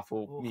of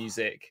powerful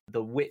music.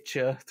 The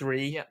Witcher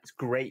 3, it's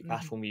great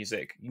battle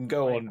music. You can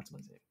go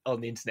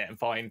on the internet and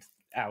find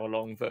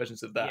hour-long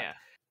versions of that. Yeah.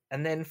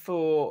 And then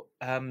for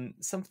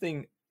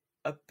something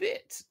a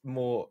bit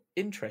more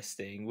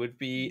interesting would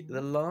be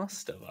the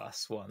Last of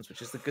Us ones,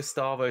 which is the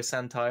Gustavo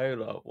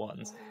Santaola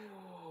ones.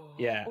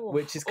 Yeah,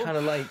 which is kind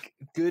of like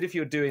good if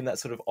you're doing that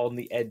sort of on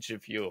the edge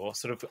of your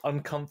sort of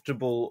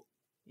uncomfortable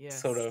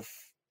sort of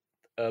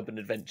urban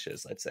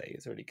adventures. I'd say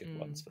is really good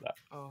ones for that.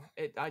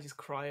 I just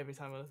cry every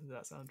time I listen to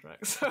that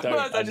soundtrack. So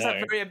I just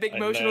have a big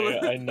emotional.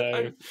 I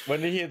know.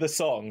 When you hear the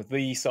song at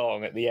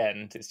the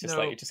end, it's just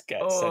like you just get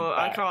sent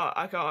back.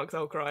 I can't because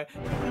I'll cry.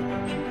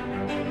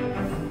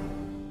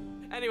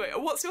 Anyway,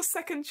 what's your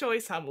second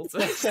choice,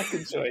 Hamilton?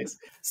 Second choice.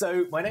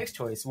 So my next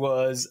choice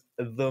was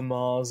the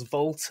Mars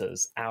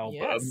Volta's album.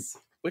 Yes.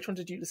 Which one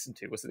did you listen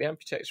to? Was it the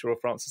Amputecture or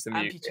Francis the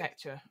Mute?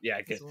 Amputecture.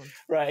 Yeah, good.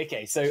 Right,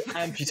 okay, so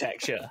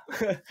Amputecture.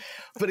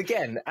 But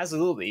again, as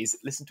with all these,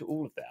 listen to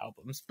all of their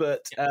albums,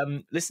 but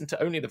listen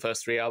to only the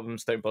first 3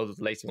 albums, don't bother with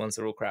the later ones,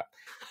 they're all crap,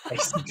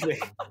 basically.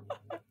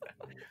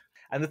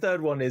 And the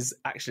third one is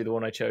actually the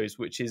one I chose,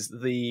 which is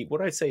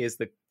what I'd say is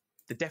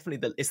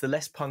it's the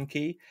less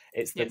punky,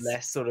 it's the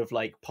less sort of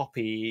like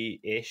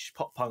poppy-ish,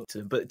 pop punk.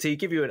 But to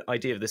give you an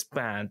idea of this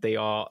band, they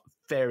are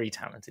very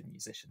talented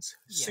musicians,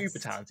 super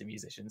talented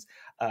musicians,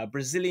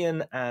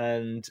 Brazilian,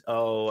 and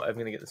I'm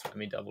going to get this. Let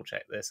me double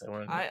check this.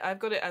 I've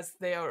got it as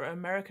they are an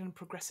American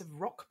progressive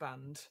rock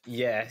band.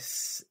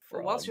 Yes.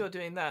 Well, whilst you're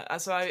doing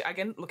that, so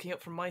again looking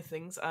up from my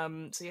things.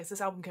 So yes, this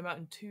album came out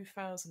in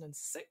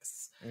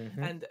 2006,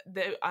 and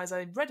as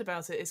I read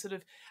about it, it's sort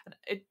of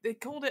they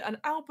called it an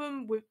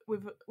album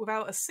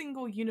without a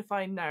single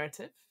unifying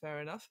narrative. Fair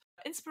enough.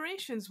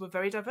 Inspirations were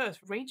very diverse,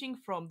 ranging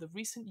from the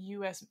recent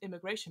US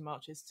immigration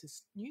marches to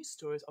news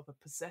stories of a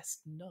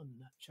possessed nun,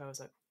 which I was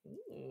like,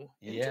 ooh,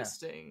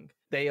 interesting.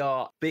 They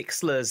are,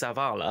 Bixler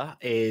Zavala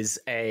is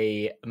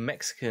a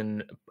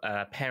Mexican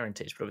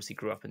parentage, but obviously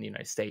grew up in the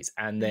United States,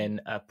 and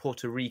then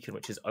Puerto Rican,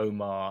 which is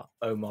Omar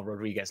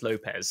Rodriguez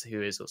Lopez,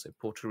 who is also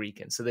Puerto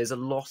Rican. So there's a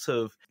lot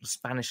of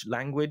Spanish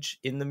language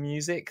in the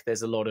music.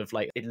 There's a lot of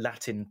like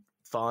Latin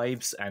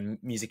vibes and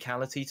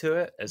musicality to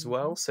it as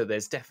well. So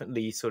there's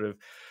definitely sort of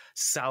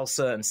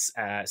salsa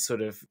and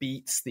sort of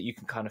beats that you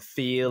can kind of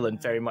feel,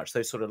 and very much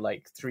those sort of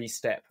like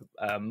 3-step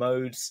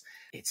modes.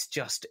 It's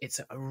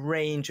a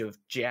range of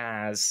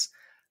jazzy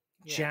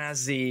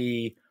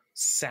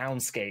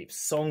soundscapes,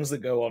 songs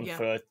that go on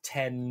for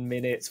 10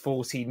 minutes,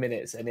 14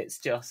 minutes, and it's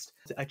just,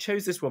 I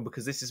chose this one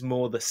because this is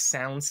more the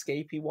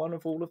soundscapey one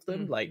of all of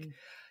them. Like,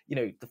 you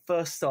know, the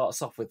first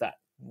starts off with that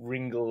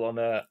Ringle on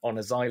a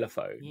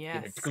xylophone,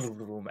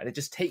 and it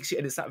just takes you,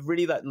 and it's that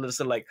really that sort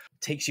of like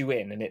takes you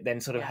in, and it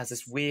then sort of has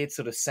this weird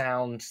sort of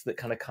sound that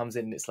kind of comes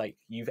in, and it's like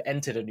you've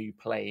entered a new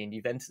plane,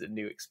 you've entered a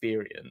new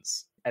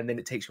experience, and then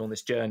it takes you on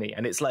this journey,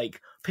 and it's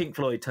like Pink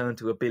Floyd turned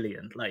to a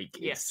billion. Like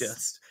it's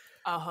just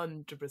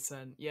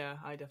 100%. Yeah,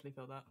 I definitely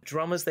feel that.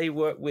 Drummers they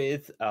work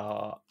with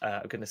are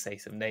I'm going to say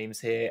some names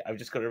here. I've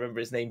just got to remember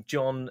his name.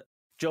 John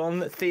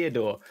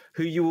Theodore,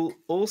 who you will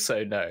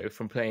also know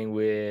from playing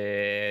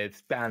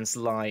with bands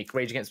like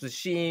Rage Against the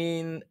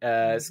Machine,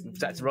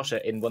 Back to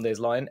Russia in One Day's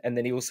Line, and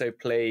then he also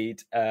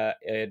played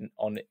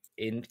on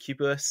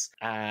Incubus,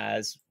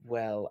 as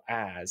well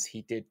as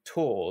he did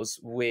tours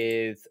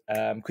with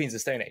Queens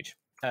of Stone Age.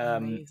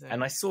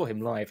 And I saw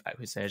him live at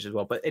Queens of Stone Age as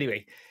well. But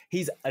anyway,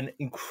 he's an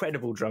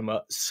incredible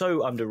drummer,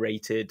 so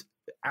underrated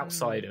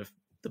outside of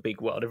the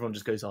big world. Everyone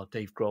just goes,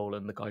 Dave Grohl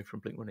and the guy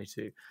from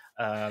Blink-182.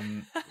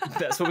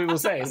 That's what people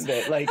say, isn't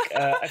it? Like,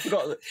 I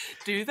forgot.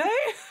 Do they?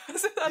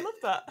 I love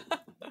that.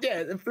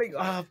 Yeah, Blink.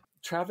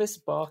 Travis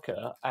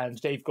Barker and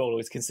Dave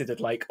Grohl is considered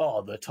like,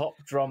 the top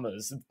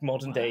drummers,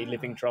 modern day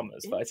living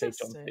drummers. But I say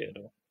John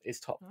Theodore is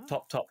top.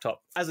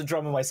 As a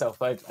drummer myself,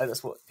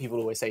 that's what people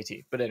always say to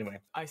you. But anyway.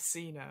 I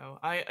see now.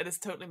 This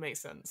totally makes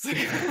sense.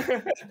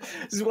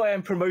 This is why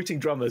I'm promoting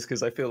drummers,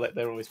 because I feel like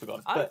they're always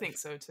forgotten. I think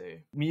so too.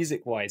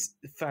 Music-wise,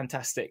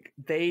 fantastic.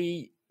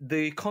 The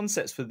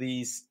concepts for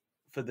the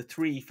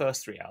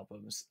first three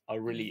albums are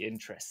really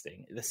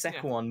interesting. The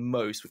second one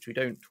most, which we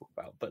don't talk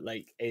about, but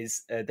like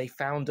is they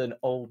found an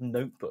old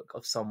notebook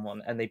of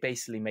someone, and they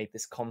basically made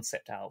this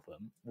concept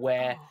album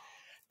where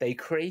they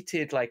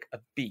created like a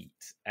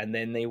beat, and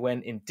then they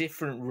went in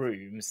different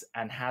rooms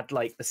and had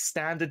like the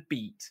standard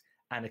beat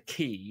and a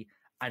key,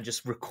 and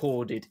just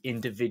recorded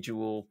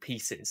individual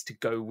pieces to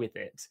go with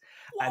it.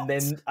 What? And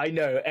then I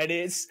know, and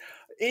it's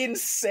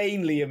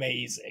insanely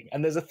amazing.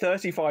 And there's a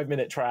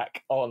 35-minute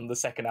track on the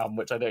second album,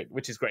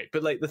 which is great.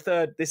 But like this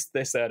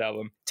third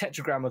album,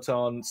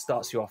 Tetragrammaton,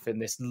 starts you off in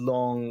this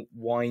long,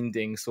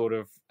 winding sort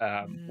of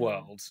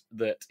world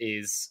that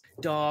is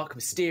dark,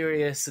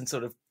 mysterious, and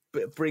sort of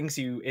brings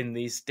you in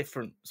these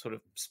different sort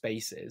of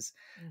spaces.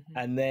 Mhm.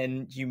 And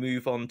then you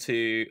move on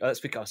to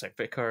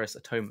Vicarious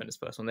Atonement is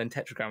first one, then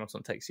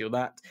Tetragrammaton takes you on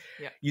that.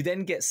 Yeah. You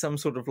then get some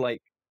sort of like,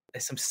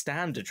 there's some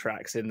standard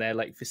tracks in there,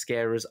 like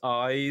Viscera's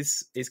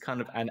Eyes is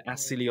kind of an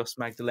Asilios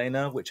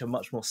Magdalena, which are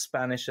much more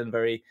Spanish and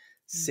very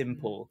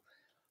simple.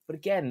 But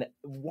again,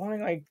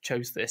 why I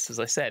chose this, as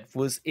I said,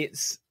 was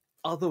it's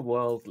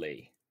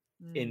otherworldly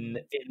in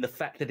the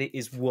fact that it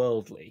is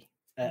worldly,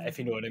 if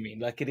you know what I mean.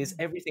 Like, it is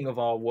everything of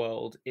our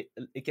world. It,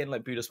 again,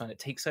 like Buddha's Man, it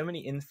takes so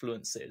many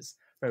influences.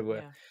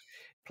 Remember,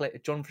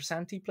 John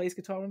Frusciante plays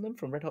guitar on them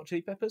from Red Hot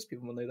Chili Peppers.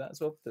 People will know that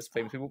as well. There's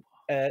famous people.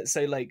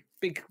 So like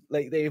big,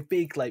 like they have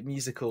big like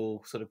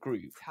musical sort of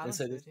group.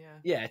 Talented, and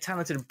so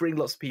talented, and bring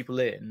lots of people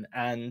in.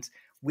 And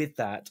with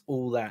that,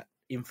 all that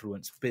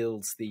influence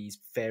builds these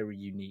very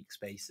unique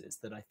spaces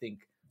that I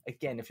think,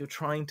 again, if you're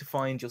trying to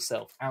find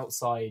yourself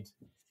outside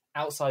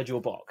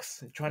your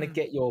box, trying to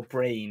get your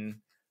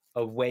brain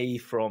away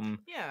from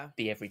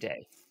the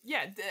everyday.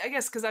 Yeah, I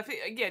guess because I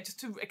think just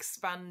to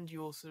expand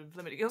your sort of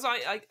limit. Because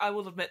I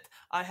will admit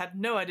I had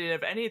no idea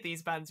of any of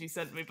these bands you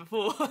sent me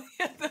before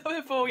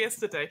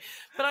yesterday.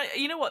 But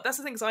you know what? That's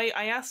the thing. So I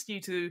asked you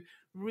to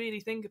really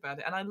think about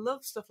it, and I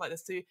love stuff like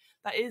this too.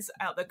 That is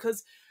out there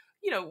because,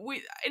 you know,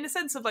 we, in a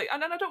sense of like,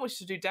 and I don't want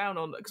you to do down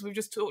on, because we've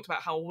just talked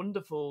about how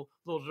wonderful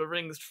Lord of the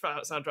Rings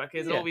soundtrack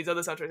is and all these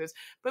other soundtracks,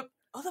 but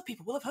other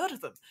people will have heard of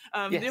them.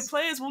 The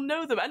players will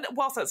know them, and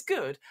whilst that's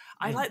good,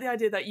 I like the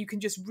idea that you can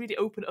just really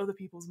open other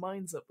people's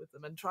minds up with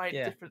them and try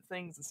different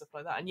things and stuff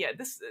like that. And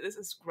this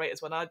is great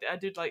as well. I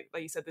did like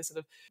you said, this sort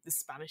of the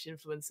Spanish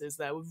influences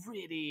there were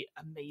really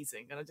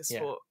amazing, and I just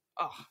thought,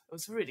 it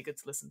was really good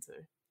to listen to.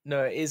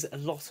 No, it is a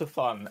lot of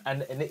fun,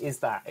 and it's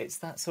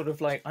that sort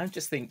of like, I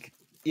just think,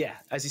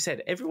 as you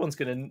said, everyone's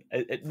going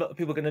to, a lot of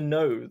people are going to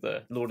know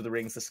the Lord of the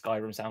Rings, the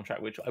Skyrim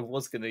soundtrack, which I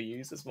was going to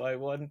use as my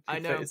one. I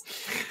know.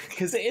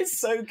 Because it is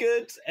so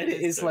good. And it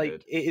is so like,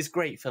 good. It is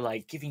great for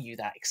like giving you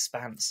that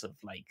expanse of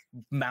like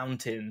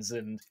mountains.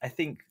 And I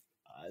think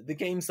the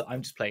games that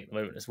I'm just playing at the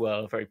moment as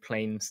well are very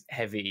plains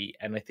heavy.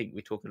 And I think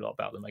we're talking a lot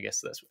about them. I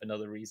guess that's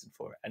another reason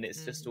for it. And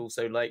it's just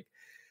also like,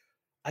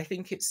 I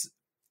think it's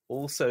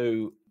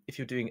also, if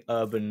you're doing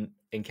urban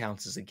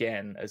encounters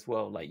again as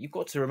well, like you've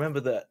got to remember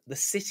that the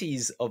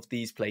cities of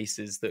these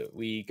places that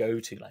we go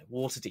to, like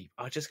Waterdeep,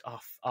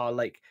 are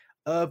like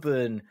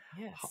urban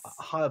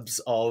hubs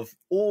of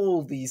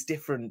all these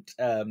different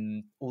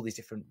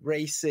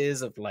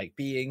races of like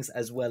beings,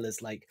 as well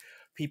as like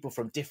people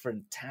from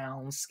different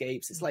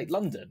townscapes. It's like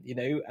London, you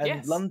know,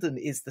 and London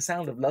is, the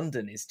sound of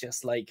London is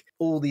just like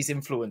all these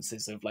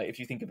influences of like, if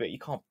you think of it, you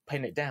can't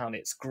pin it down.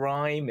 It's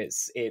grime,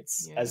 it's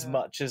as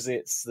much as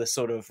it's the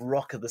sort of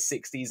rock of the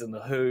 60s and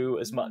the Who,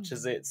 as much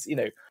as it's, you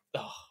know,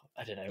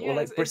 I don't know. Yeah, or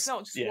like it's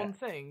not just one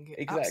thing.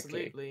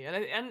 Exactly. Absolutely.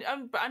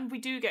 And we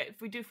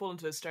do fall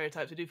into those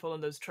stereotypes. We do fall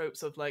into those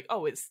tropes of like,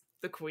 oh, it's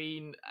the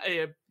Queen,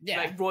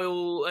 like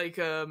royal, like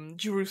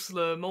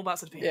Jerusalem, all that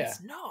sort of thing.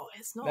 It's not.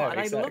 No, and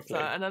exactly. I love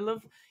that. And I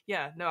love,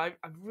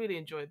 I really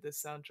enjoyed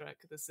this soundtrack,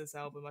 this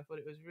album. I thought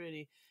it was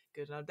really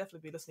good, and I'll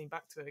definitely be listening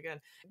back to it again.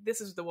 This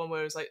is the one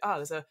where it's like,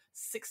 there's a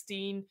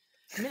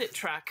 16-minute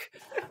track.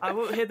 I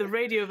won't hear the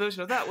radio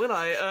version of that, will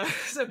I?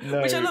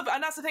 Which I love,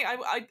 and that's the thing.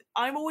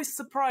 I'm always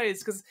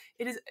surprised because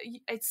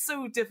it's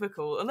so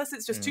difficult, unless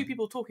it's just two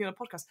people talking on a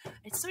podcast.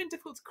 It's so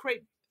difficult to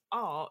create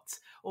art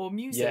or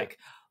music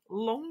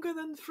longer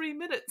than 3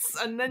 minutes,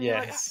 and then you're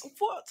like,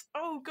 what?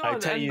 Oh god! I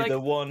tell you,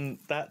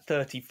 that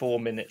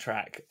 34-minute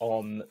track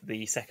on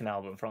the second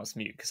album, France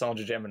Mute,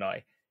 Cassandra Gemini,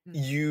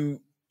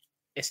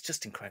 it's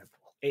just incredible.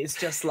 It's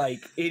just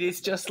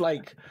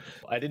like,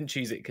 I didn't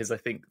choose it because I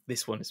think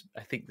this one's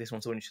the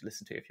one you should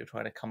listen to if you're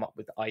trying to come up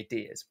with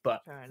ideas.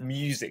 But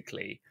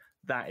musically,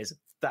 that is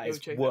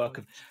work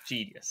of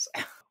genius.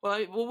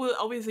 Well,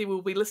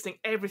 we'll be listing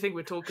everything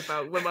we talk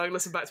about when I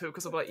listen back to it,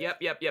 because I'm like, yep.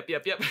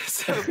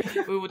 So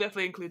we will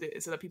definitely include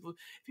it so that people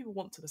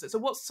want to listen.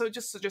 So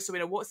just so we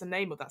know, what's the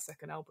name of that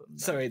second album?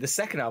 Sorry, the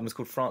second album is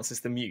called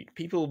Francis the Mute.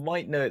 People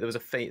might know it.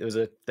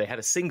 They had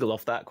a single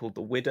off that called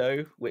The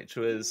Widow, which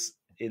was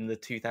in the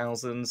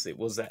 2000s.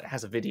 It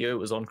has a video. It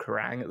was on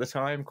Kerrang at the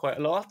time quite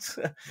a lot.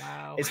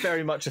 Wow. It's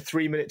very much a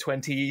 3-minute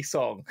 20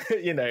 song,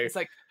 you know. It's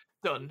like,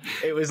 done.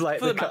 It was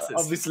like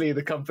obviously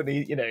the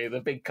company, you know, the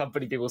big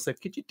company people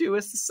said, could you do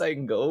us a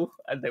single?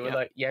 And they were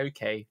like, yeah,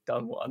 okay,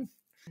 done one.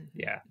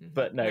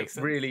 But no,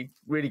 really,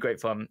 really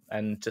great fun.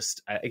 And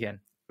just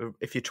again,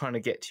 if you're trying to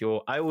get to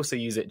I also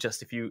use it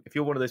just if you're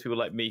one of those people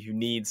like me who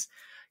needs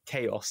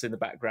chaos in the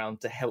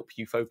background to help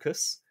you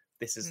focus.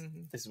 This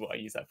is what I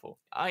use that for.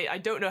 I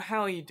don't know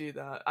how you do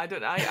that. I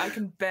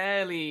can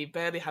barely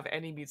have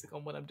any music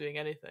on when I'm doing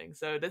anything.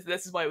 So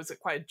this is why it was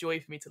quite a joy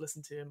for me to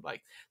listen to him.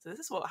 Like, so this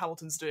is what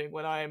Hamilton's doing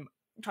when I'm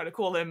trying to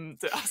call him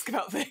to ask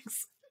about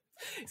things.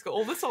 He's got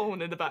all this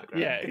on in the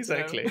background. Yeah,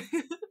 exactly.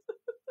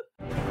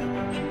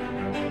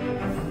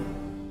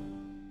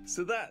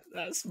 So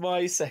that's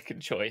my second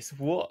choice.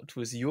 What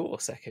was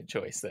your second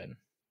choice then?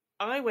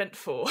 I went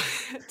for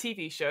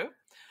TV show.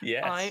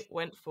 Yes. I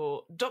went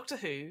for Doctor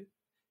Who.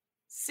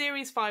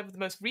 Series 5 of the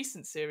most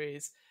recent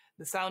series,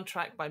 the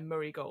soundtrack by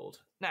Murray Gold.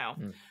 Now,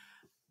 Mm.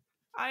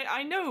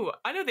 I know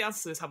the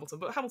answer to this, Hamilton,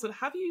 but Hamilton,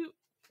 have you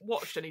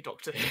watched any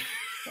Doctor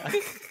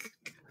Who?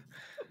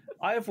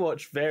 I have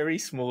watched very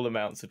small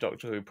amounts of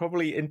Doctor Who,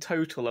 probably in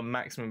total a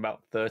maximum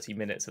about 30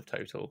 minutes of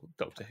total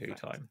Doctor Who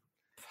time.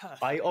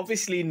 Perfect. I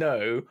obviously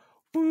know.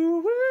 Woo,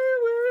 woo, woo.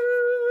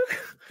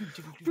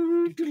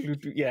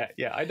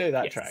 Yeah, I know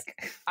that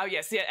track. Oh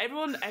yes, yeah.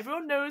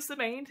 Everyone knows the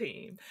main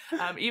theme,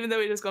 even though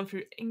it has gone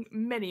through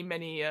many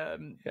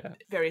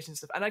variations of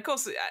stuff. And of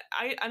course,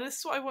 and this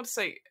is what I want to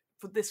say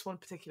for this one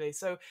particularly.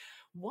 So,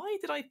 why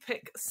did I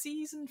pick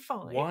season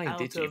 5? Why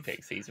did you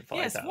pick season 5?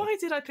 Yes, why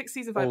did I pick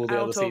season 5 all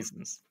the other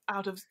seasons?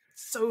 Out of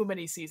so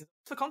many seasons?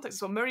 For context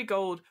as well, Murray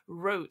Gold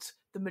wrote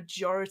the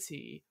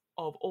majority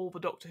of all the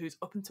Doctor Who's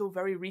up until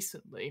very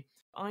recently.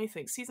 I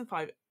think season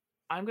 5,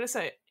 I'm going to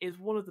say, is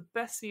one of the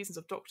best seasons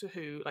of Doctor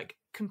Who, like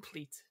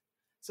complete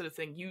sort of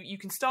thing. You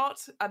can start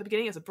at the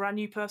beginning as a brand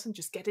new person,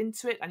 just get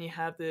into it, and you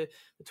have the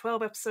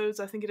 12 episodes,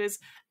 I think it is,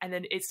 and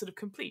then it's sort of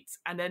complete.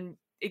 And then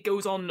it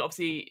goes on,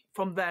 obviously,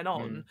 from then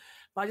on.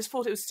 But I just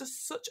thought it was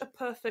just such a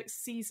perfect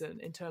season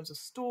in terms of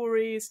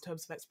stories, in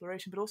terms of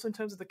exploration, but also in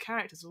terms of the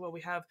characters as well.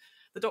 We have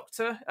the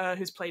Doctor,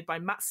 who's played by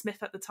Matt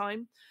Smith at the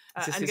time.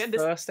 Is this and his again,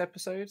 first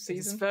episode,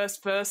 season?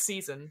 First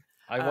season.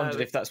 I wondered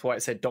if that's why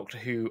it said Doctor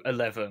Who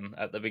 11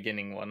 at the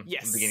beginning one.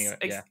 Yes, the beginning of,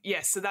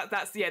 yes. So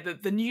that's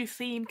the new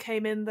theme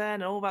came in then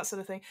and all that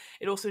sort of thing.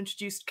 It also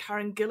introduced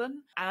Karen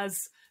Gillan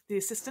as the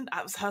assistant.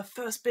 That was her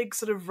first big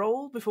sort of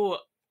role before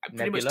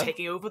pretty much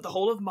taking over the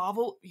whole of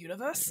Marvel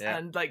universe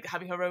and like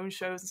having her own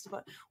shows and stuff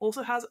like that.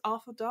 Also has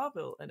Arthur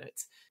Darvill in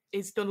it.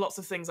 He's done lots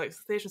of things like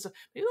theatre and stuff,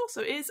 but he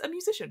also is a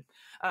musician,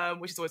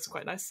 which is always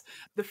quite nice.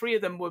 The three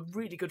of them were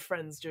really good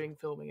friends during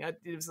filming.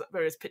 There was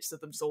various pictures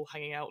of them just all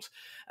hanging out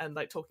and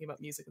like talking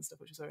about music and stuff,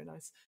 which was very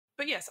nice.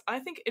 But yes, I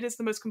think it is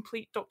the most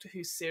complete Doctor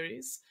Who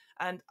series,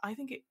 and I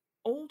think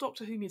all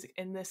Doctor Who music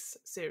in this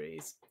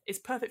series is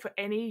perfect for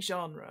any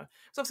genre.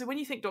 So obviously when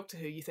you think Doctor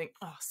Who, you think,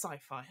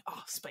 sci-fi,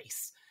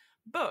 space.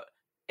 But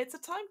it's a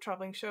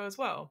time-travelling show as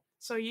well.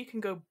 So you can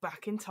go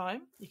back in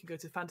time, you can go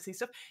to fantasy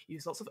stuff,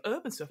 use lots of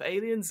urban stuff.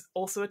 Aliens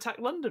also attack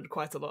London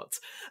quite a lot.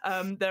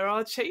 There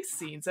are chase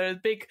scenes, there are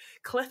big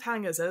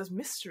cliffhangers, there's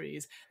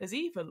mysteries, there's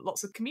even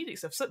lots of comedic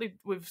stuff, certainly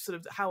with sort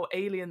of how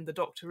alien the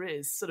Doctor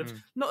is, sort of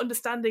not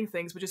understanding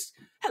things, but just,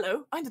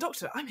 hello, I'm the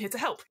Doctor, I'm here to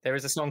help. There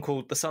is a song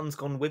called The Sun's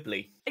Gone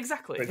Wibbly.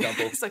 Exactly. For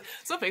example. It's like,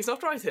 something's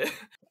not right here.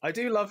 I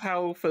do love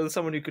how, for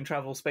someone who can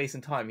travel space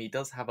and time, he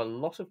does have a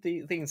lot of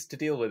things to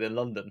deal with in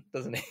London,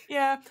 doesn't he?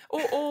 Yeah,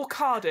 or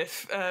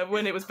Cardiff,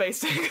 when it was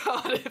based in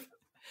Cardiff.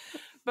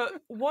 But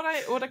what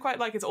I quite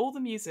like is all the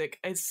music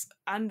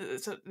and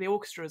the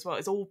orchestra as well.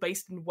 It's all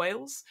based in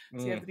Wales.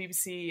 So you have the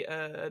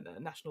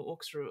BBC National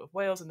Orchestra of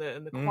Wales and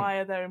the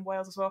choir there in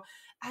Wales as well.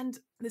 And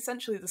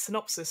essentially the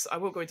synopsis, I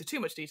won't go into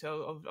too much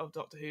detail of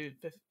Doctor Who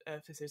fifth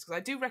series, because I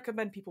do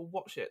recommend people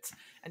watch it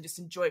and just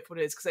enjoy it for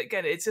what it is. Because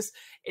again,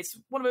 it's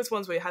one of those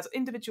ones where it has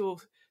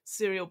individual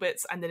serial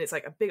bits and then it's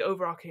like a big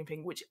overarching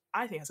thing, which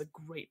I think has a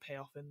great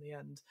payoff in the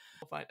end.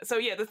 So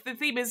yeah, the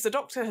theme is the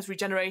Doctor has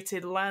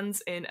regenerated,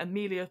 lands in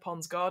Amelia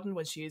Pond's garden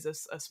when she is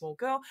a small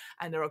girl,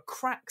 and there are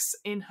cracks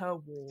in her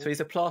wall. So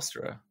he's a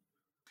plasterer.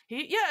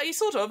 He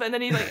sort of, and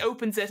then he like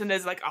opens it and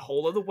there's like a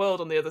whole other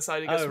world on the other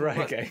side. He goes,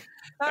 okay.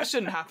 That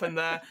shouldn't happen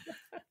there.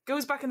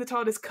 Goes back in the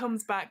TARDIS,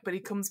 comes back, but he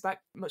comes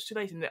back much too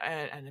late,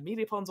 and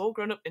Amelia Pond's all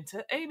grown up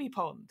into Amy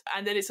Pond.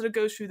 And then it sort of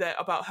goes through there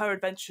about her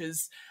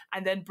adventures,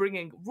 and then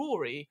bringing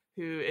Rory,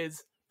 who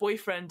is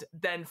boyfriend,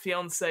 then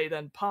fiance,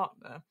 then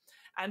partner.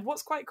 And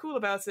what's quite cool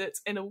about it,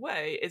 in a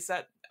way, is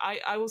that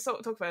I will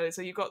talk about it.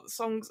 So you've got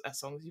songs,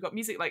 you've got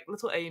music like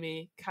Little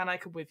Amy, Can I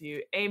Come With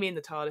You, Amy in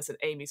the TARDIS, and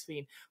Amy's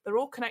Fiend. They're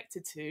all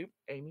connected to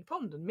Amy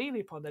Pond and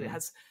Amelia Pond, and it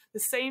has the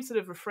same sort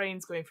of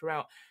refrains going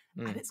throughout.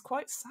 And it's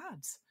quite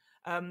sad.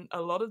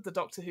 A lot of the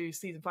Doctor Who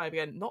season 5,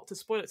 again, not to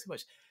spoil it too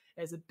much,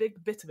 there's a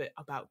big bit of it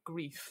about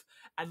grief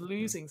and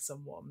losing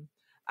someone.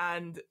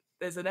 And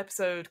there's an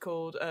episode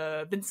called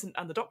Vincent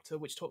and the Doctor,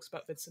 which talks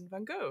about Vincent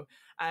van Gogh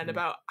and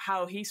about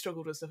how he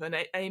struggled with stuff. And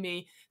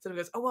Amy sort of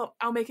goes, oh, well,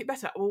 I'll make it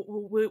better.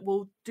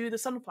 We'll do the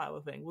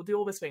sunflower thing. We'll do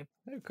all this thing.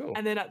 Oh, cool.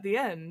 And then at the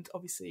end,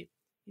 obviously,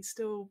 he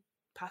still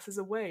passes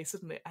away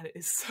suddenly. And it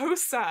is so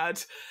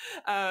sad.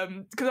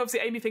 Because obviously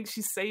Amy thinks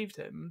she's saved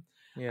him.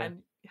 Yeah.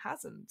 And he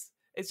hasn't.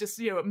 It's just,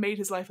 it made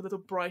his life a little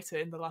brighter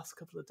in the last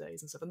couple of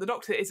days and stuff. And the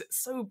Doctor is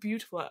so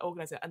beautiful at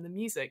organising it. And the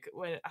music,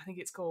 when I think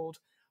it's called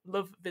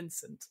Love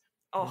Vincent.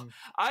 Oh,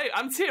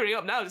 I'm tearing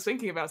up now just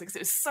thinking about it because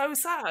it's so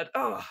sad.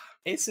 Oh,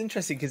 it's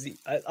interesting because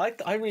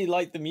I really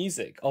like the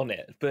music on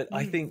it, but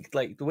I think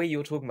like the way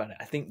you're talking about it,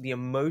 I think the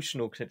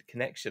emotional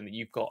connection that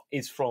you've got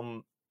is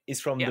from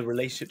the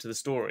relationship to the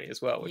story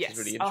as well, which is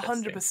really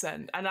interesting.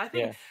 100%. And I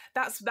think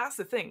that's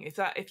the thing, is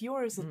that if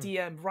you're as a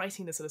DM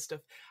writing this sort of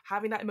stuff,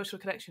 having that emotional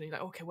connection, you're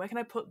like, okay, where can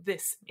I put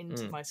this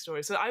into my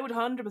story? So I would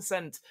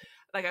 100%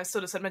 like I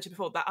sort of mentioned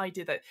before, that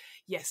idea that,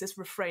 yes, this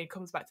refrain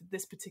comes back to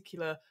this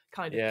particular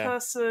kind of Yeah.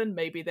 person.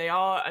 Maybe they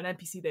are an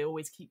NPC they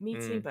always keep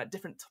meeting, but at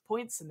different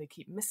points, and they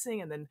keep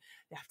missing, and then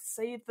they have to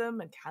save them,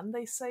 and can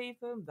they save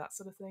them? That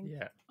sort of thing.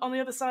 Yeah. On the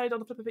other side, on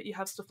the flip of it, you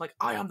have stuff like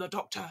I Am the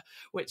Doctor,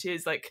 which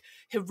is like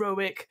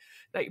heroic,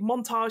 like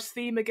montage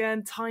theme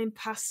again, time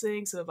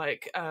passing, sort of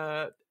like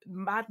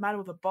Mad Man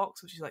with a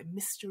Box, which is like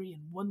mystery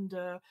and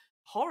wonder.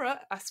 Horror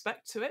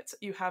aspect to it,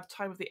 you have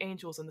Time of the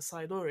Angels and the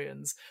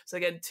Silurians. So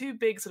again, two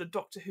big sort of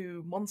Doctor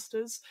Who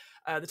monsters.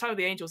 The Time of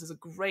the Angels is a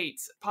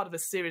great part of a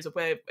series of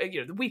where,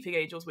 you know, the Weeping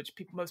Angels, which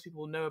most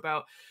people will know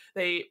about,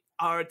 they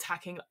are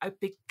attacking a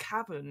big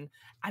cavern,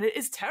 and it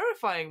is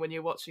terrifying when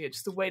you're watching it,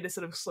 just the way they're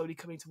sort of slowly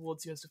coming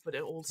towards you and stuff, but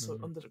it also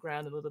under the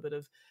ground, a little bit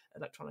of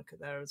electronica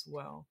there as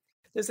well.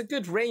 There's a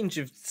good range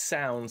of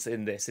sounds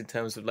in this in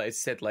terms of, like I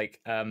said,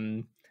 like,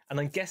 and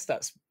I guess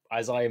that's,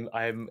 as I'm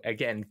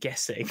again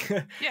guessing,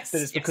 Yes,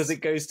 that it's because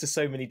it goes to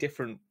so many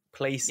different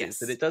places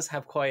that it does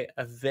have quite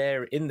a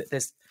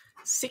there's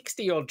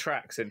 60 odd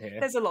tracks in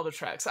here. There's a lot of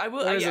tracks. I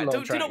will.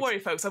 Do not worry,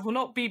 folks. I will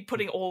not be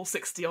putting all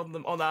 60 on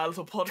them on our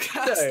little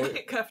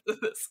podcast after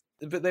this.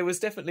 But there was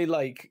definitely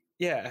like,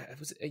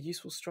 was it A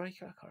Useful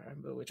Striker? I can't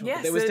remember which one.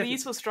 Yes, there was the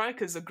Useful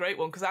Striker is a great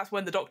one, because that's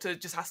when the Doctor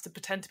just has to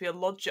pretend to be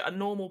a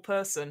normal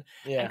person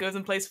and goes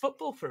and plays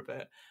football for a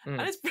bit.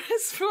 And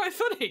it's quite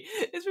funny.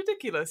 It's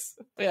ridiculous.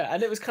 Yeah,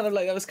 and it was kind of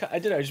like, I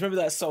don't know, I just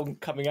remember that song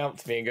coming out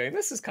to me and going,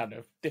 this is kind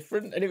of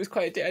different. And it was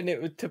and it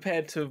was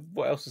compared to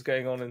what else was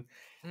going on.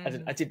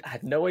 And I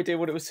had no idea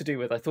what it was to do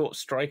with. I thought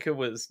striker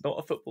was not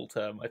a football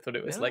term. I thought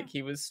it was like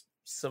he was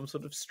some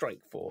sort of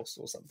strike force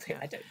or something.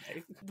 I don't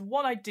know. The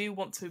one I do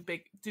want to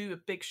do a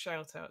big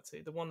shout out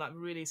to, the one that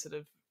really sort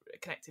of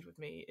connected with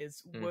me,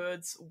 is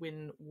Words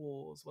Win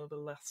Wars, one of the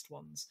last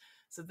ones.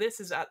 So this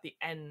is at the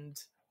end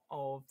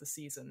of the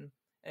season.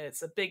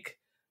 It's a big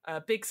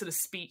sort of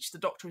speech. The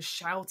Doctor is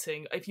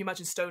shouting. If you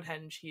imagine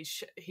Stonehenge,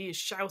 he is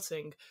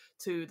shouting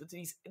to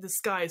the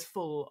sky is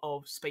full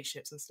of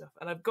spaceships and stuff.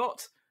 And I've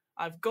got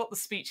the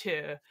speech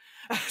here,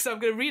 so I'm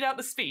going to read out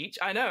the speech.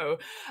 I know,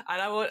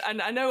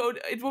 and I know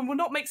it will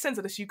not make sense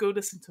unless you go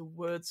listen to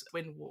Words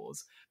Win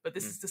Wars. But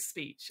this is the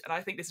speech, and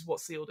I think this is what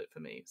sealed it for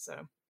me.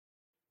 So,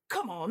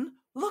 come on,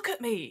 look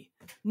at me.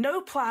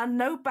 No plan,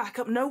 no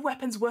backup, no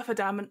weapons worth a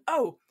damn, and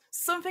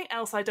something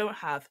else I don't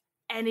have.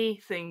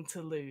 Anything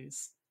to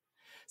lose.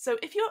 So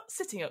if you're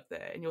sitting up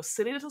there in your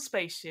silly little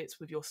spaceships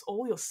with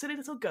all your silly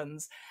little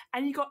guns,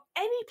 and you got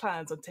any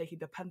plans on taking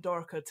the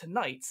Pandorica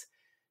tonight,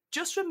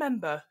 just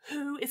remember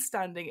who is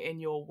standing in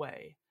your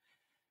way.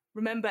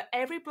 Remember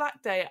every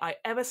black day I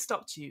ever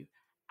stopped you,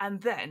 and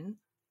then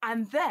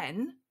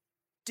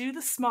do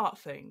the smart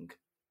thing.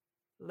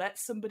 Let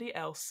somebody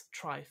else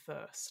try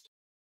first.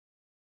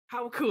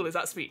 How cool is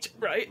that speech,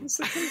 right? It's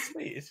a cool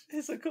speech.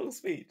 It's a cool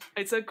speech.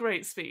 It's a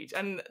great speech.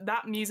 And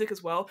that music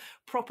as well,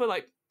 proper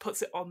like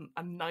puts it on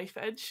a knife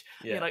edge.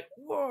 Yeah. You're like,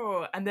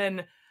 whoa. And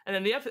then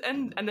the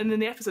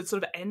episode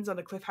sort of ends on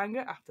a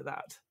cliffhanger after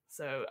that.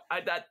 So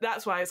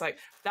that's why it's like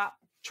that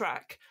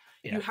track,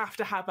 you have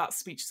to have that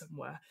speech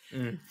somewhere.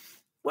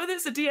 Whether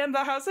it's a DM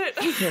that has it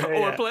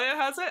or a player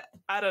has it,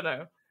 I don't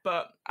know.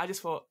 But I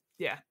just thought,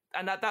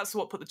 and that's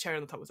what put the cherry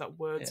on the top, was that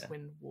Words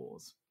Win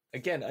Wars.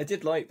 Again, I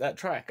did like that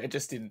track. I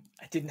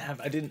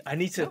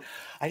need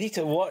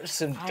to watch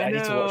some. I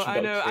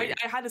know. I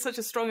had such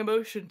a strong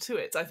emotion to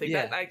it. I think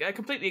that I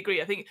completely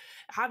agree. I think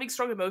having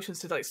strong emotions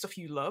to like stuff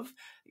you love,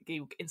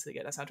 you instantly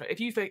get that soundtrack.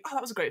 If you think,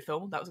 that was a great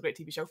film, that was a great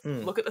TV show,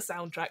 look at the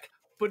soundtrack,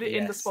 put it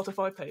in the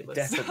Spotify playlist.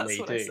 Definitely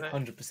do,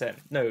 100%.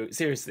 No,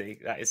 seriously,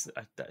 that is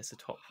a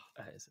top.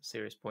 That is a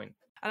serious point.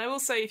 And I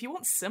will say, if you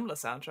want similar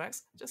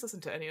soundtracks, just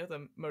listen to any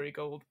other Murray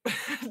Gold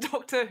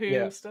Doctor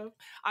Who stuff.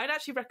 I'd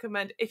actually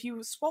recommend, if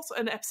you spot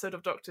an episode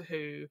of Doctor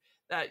Who,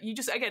 you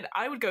just, again,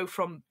 I would go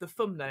from the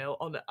thumbnail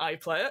on the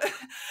iPlayer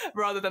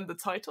rather than the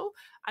title,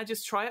 and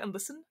just try it and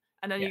listen.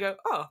 And then you go,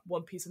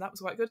 One Piece and that was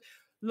quite good.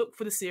 Look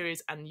for the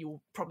series and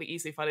you'll probably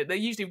easily find it. They're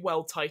usually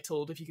well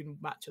titled if you can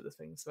match other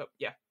things. So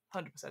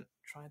 100%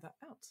 try that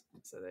out.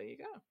 So there you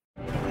go.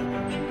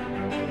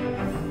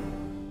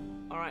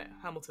 All right,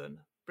 Hamilton.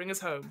 Bring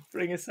us home.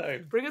 Bring us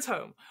home. Bring us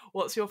home.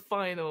 What's your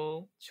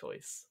final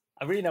choice?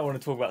 I really now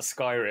want to talk about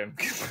Skyrim.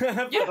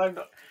 But I'm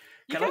not.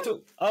 Can I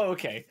talk? Oh,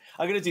 okay.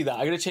 I'm going to do that.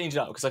 I'm going to change it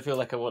up because I feel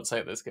like I want to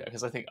say this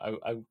because I think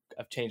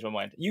I've changed my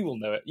mind. You will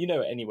know it. You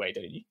know it anyway,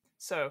 don't you?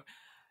 So,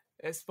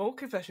 a small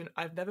confession: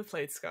 I've never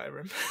played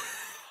Skyrim.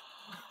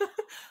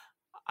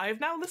 I've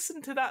now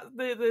listened to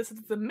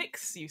the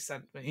mix you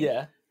sent me.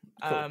 Yeah.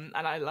 Cool. And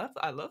I love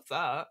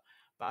that.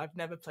 But I've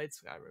never played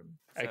Skyrim.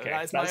 So okay,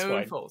 that's my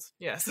own fault.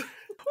 Yes.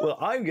 Well,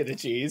 I'm going to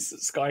choose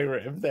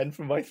Skyrim then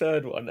for my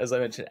third one, as I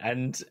mentioned.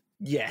 And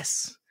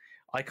yes,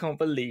 I can't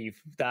believe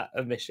that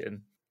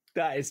omission.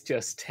 That is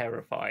just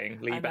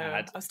terrifyingly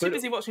bad. I was too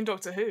busy watching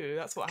Doctor Who.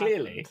 That's what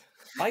clearly happened.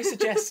 I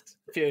suggest,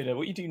 Fiona,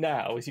 what you do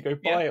now is you go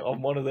buy it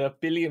on one of the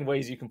billion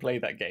ways you can play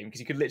that game, because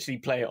you could literally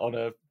play it on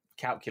a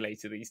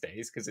calculator these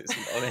days because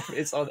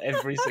it's on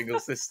every single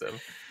system.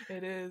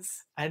 It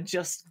is. And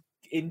just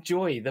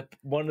enjoy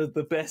one of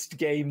the best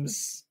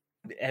games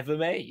ever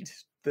made.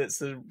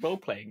 that's a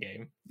role-playing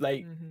game.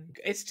 Like,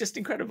 it's just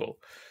incredible.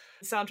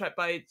 Soundtrack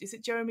by, is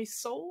it Jeremy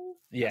Soule?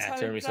 Yeah,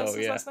 Jeremy Soule,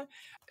 yeah. Last name?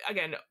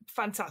 Again,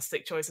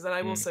 fantastic choices. And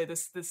I will say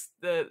it's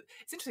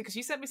interesting because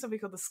you sent me something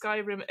called the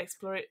Skyrim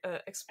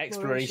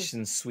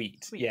Exploration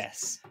Suite.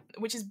 Yes.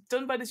 Which is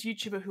done by this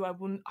YouTuber who I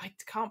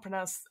can't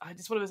pronounce,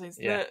 it's one of those names.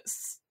 Yeah.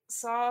 The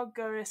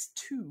Sargeras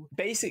 2.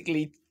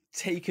 Basically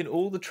taken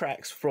all the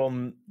tracks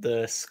from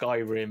the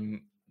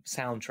Skyrim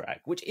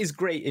soundtrack, which is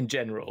great in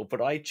general,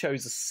 but I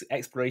chose an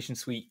Exploration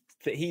Suite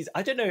that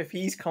I don't know if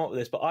he's come up with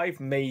this, but I've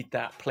made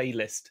that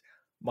playlist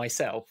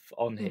myself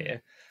on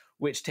here,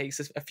 which takes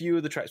a few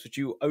of the tracks which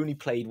you only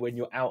played when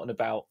you're out and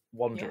about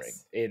wandering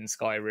in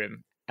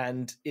Skyrim.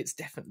 And it's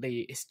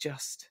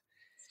just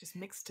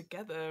mixed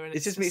together. And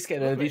it's just mixed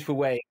together in a beautiful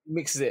way. It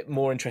mixes it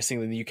more interesting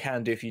than you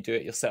can do if you do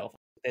it yourself.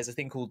 There's a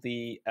thing called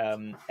the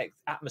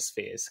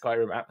atmospheres,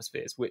 Skyrim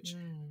atmospheres, which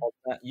on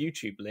that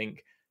YouTube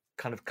link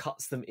kind of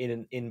cuts them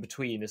in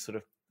between as sort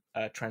of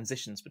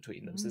transitions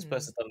between them. So this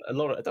person's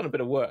done a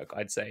bit of work,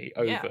 I'd say,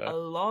 over. Yeah, a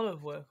lot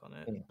of work on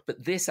it.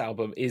 But this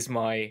album is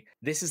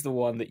this is the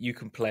one that you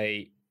can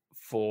play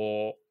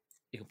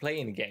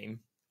in a game,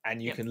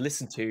 and you can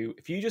listen to.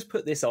 If you just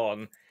put this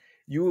on,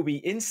 you will be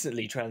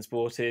instantly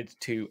transported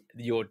to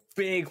your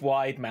big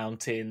wide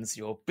mountains,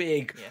 your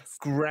big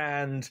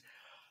grand,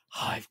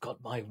 I've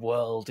got my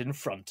world in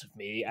front of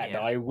me and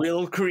I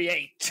will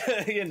create,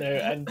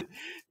 and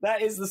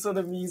that is the sort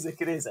of music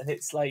it is. And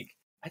it's like,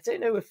 I don't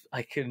know if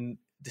I can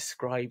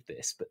describe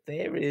this, but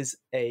there is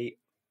a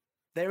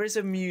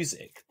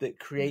music that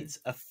creates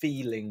a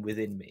feeling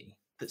within me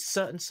that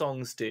certain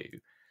songs do.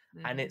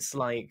 And it's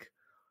like,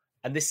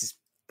 and this is,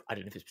 I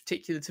don't know if it's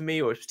particular to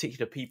me or it's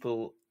particular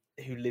people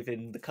who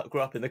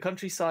grew up in the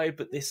countryside,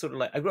 but this sort of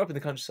like, I grew up in the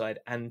countryside,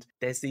 and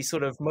there's these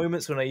sort of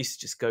moments when I used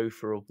to just go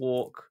for a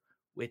walk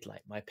with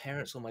like my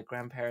parents or my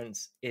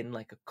grandparents in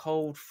like a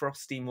cold,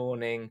 frosty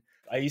morning.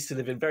 I used to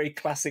live in very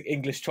classic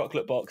English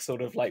chocolate box,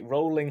 sort of like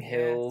rolling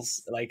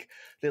hills, like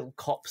little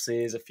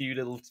copses, a few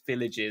little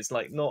villages,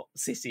 like not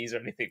cities or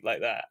anything like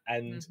that,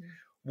 and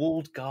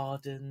walled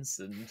gardens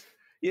and,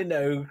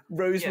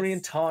 rosemary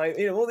and thyme,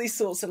 all these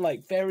sorts of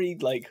like very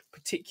like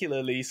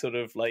particularly sort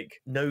of like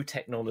no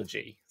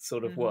technology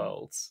sort of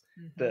worlds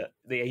that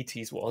the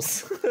 80s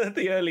was,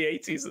 the early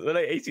 80s, the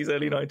late 80s,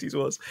 early 90s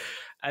was.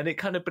 And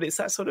but it's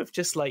that sort of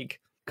just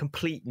like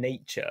complete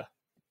nature.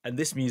 And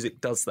this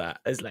music does that,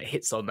 as like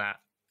hits on that.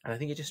 And I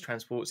think it just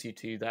transports you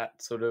to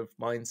that sort of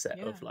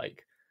mindset of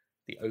like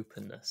the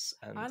openness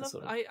and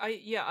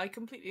I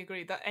completely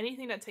agree that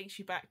anything that takes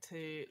you back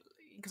to,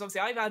 because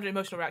obviously I've had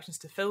emotional reactions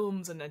to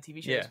films and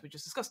TV shows we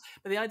just discussed,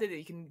 but the idea that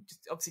you can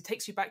just obviously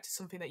takes you back to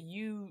something that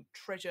you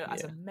treasure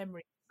as a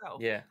memory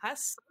itself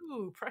has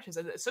so precious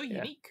and it's so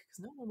unique, because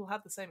no one will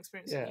have the same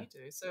experience that you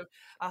do. So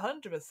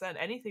 100%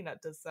 anything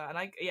that does that, and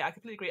I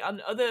completely agree. On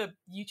other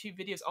YouTube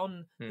videos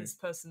on this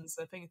person's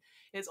thing,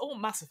 it's all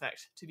Mass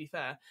Effect, to be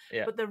fair,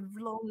 but they're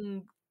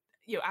long,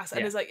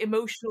 and there's like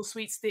emotional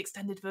suites, the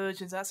extended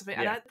versions, that sort of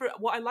thing. And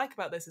what I like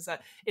about this is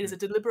that it is a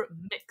deliberate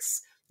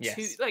mix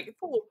to like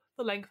for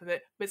the length of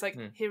it, but it's like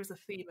here is the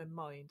theme in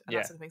mind and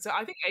that sort of thing. So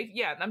I think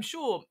I'm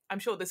sure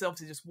this is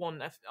obviously just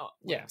one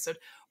episode,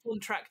 one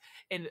track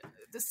in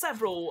the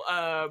several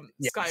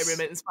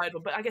Skyrim inspired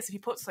one. But I guess if you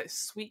put like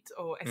Sweet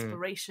or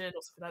Exploration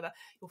or something like that,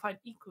 you'll find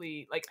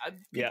equally like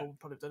people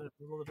probably have done it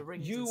with Lord of the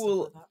Rings. You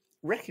will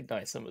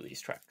recognize some of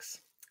these tracks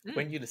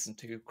when you listen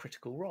to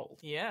Critical Role.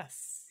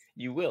 Yes.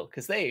 You will,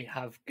 because they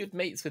have good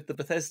mates with the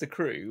Bethesda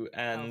crew,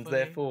 and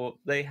therefore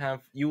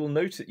you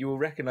will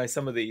recognize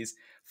some of these.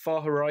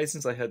 Far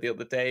Horizons I heard the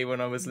other day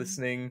when I was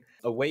listening.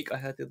 Awake I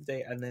heard the other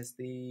day, and there's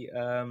the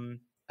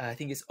I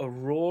think it's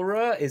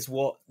Aurora is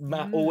what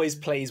Matt always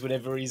plays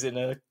whenever he's in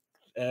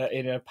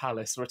a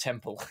palace or a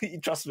temple.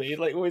 Trust me,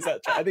 like always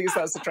that track. I think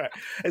that's the track.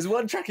 There's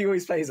one track he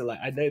always plays, and like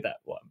I know that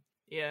one.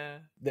 Yeah.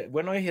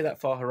 When I hear that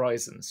Far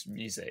Horizons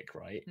music,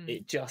 right,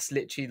 it just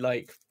literally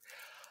like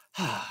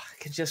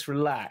can just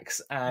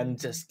relax and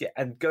just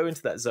go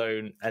into that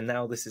zone. And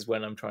now this is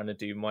when I'm trying to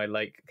do my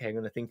I'm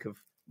going to think of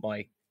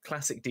my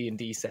classic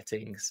D&D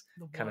settings,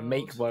 kind of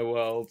make my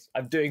world.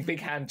 I'm doing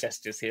big hand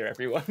gestures here,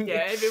 everyone.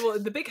 Yeah,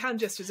 everyone, the big hand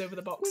gestures over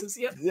the boxes.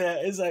 Yep. Yeah,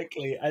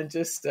 exactly. And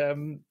just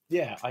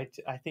I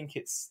think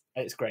it's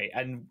great.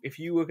 And if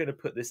you were going to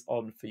put this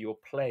on for your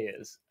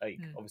players, like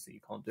obviously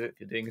you can't do it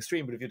if you're doing a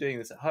stream, but if you're doing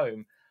this at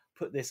home,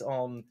 put this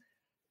on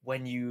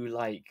when you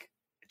like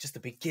just the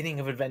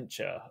beginning of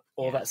adventure,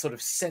 or that sort of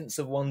sense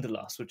of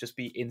wanderlust would just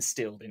be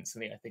instilled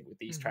instantly, I think, with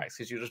these tracks,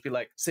 because you'll just be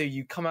like, so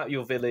you come out of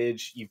your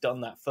village, you've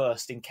done that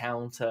first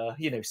encounter,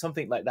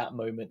 something like that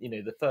moment,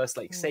 the first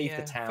like save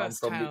the town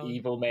from the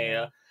evil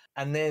mayor,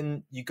 and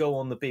then you go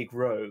on the big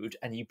road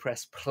and you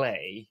press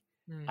play,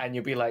 and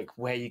you'll be like,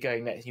 where are you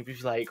going next? And you'll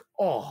be like,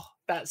 oh,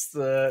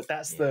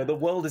 the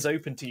world is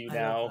open to you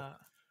now.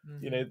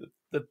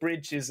 The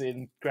bridges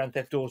in Grand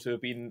Theft Auto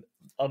have been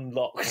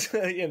unlocked.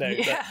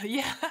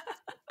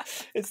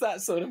 It's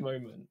that sort of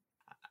moment.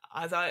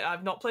 as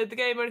I've not played the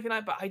game or anything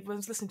like that, but I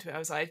was listening to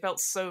it, I felt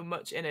so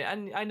much in it.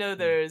 And I know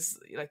there's,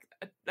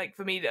 like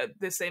for me,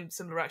 the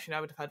similar reaction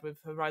I would have had with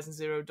Horizon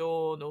Zero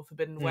Dawn or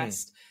Forbidden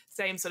West.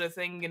 Same sort of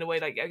thing in a way,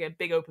 like, again,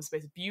 big open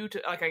space,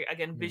 beautiful, like,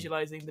 again,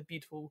 visualizing the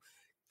beautiful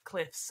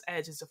cliffs,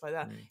 edge and stuff like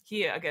that.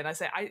 Here, again,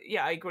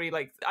 I agree.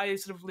 Like, I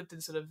sort of lived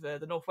in sort of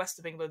the northwest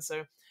of England,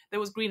 so there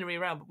was greenery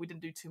around, but we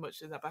didn't do too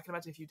much of that. But I can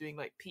imagine if you're doing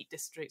like peak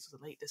districts or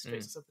the lake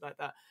districts or something like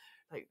that,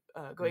 like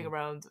going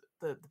around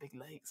the big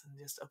lakes and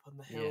just up on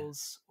the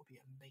hills would be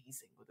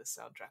amazing with the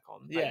soundtrack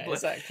on. Yeah, like,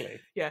 exactly.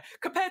 Yeah,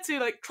 compared to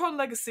like Tron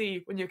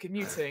Legacy when you're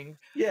commuting.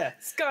 Yeah,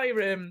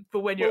 Skyrim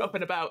for when you're up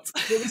and about.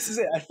 Well, this is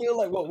it. I feel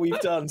like what we've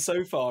done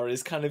so far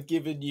is kind of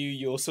given you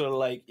your sort of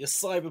like your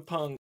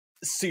cyberpunk,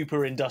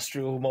 super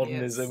industrial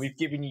modernism. We've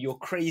given you your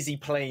crazy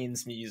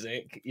plains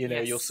music. You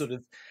know, your sort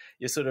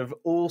of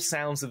all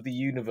sounds of the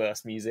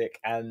universe music,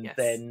 and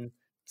then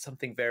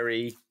something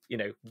very, you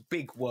know,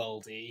 big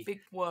worldy.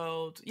 Big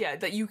world, yeah,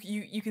 that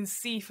you can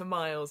see for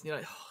miles, and you're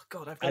like, oh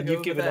god, I've got to and go you've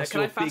over given there. us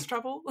Can your I fast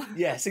travel?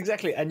 Yes,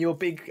 exactly. And your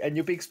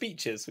big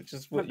speeches, which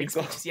is what you've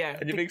got. Speeches, yeah,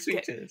 and your big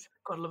speeches.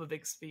 Gotta love a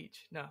big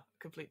speech. No,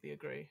 completely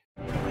agree.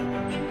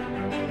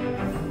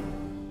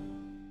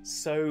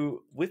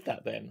 So, with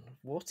that, then,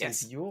 what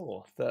is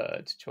your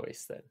third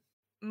choice then?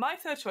 My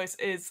third choice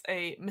is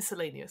a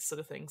miscellaneous sort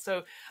of thing.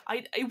 So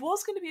it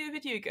was going to be a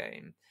video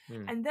game.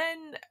 And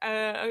then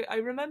I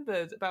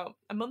remembered about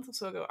a month or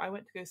so ago, I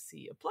went to go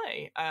see a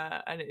play,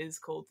 and it is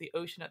called The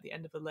Ocean at the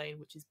End of a Lane,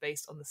 which is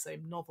based on the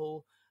same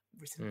novel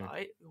written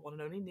by the one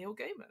and only Neil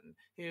Gaiman,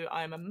 who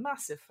I'm a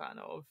massive fan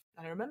of.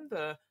 And I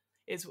remember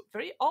it's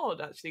very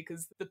odd, actually,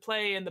 because the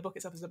play and the book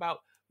itself is about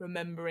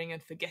remembering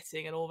and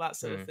forgetting and all that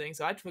sort of thing.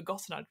 So I'd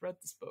forgotten I'd read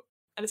this book.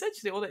 And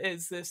essentially all it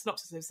is, the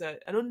synopsis is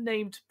that an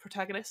unnamed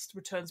protagonist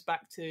returns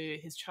back to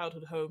his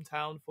childhood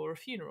hometown for a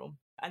funeral.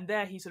 And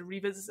there he sort of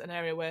revisits an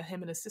area where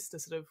him and his sister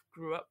sort of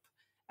grew up.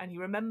 And he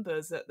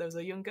remembers that there was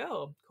a young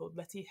girl called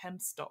Letty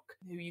Hemstock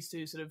who used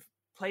to sort of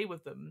play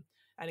with them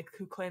and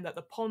who claimed that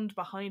the pond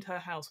behind her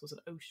house was an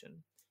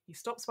ocean. He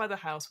stops by the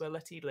house where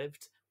Letty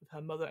lived with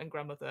her mother and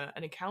grandmother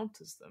and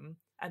encounters them,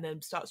 and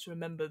then starts to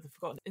remember the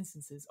forgotten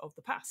instances of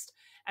the past.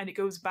 And it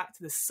goes back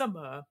to the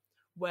summer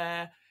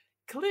where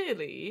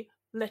clearly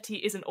Letty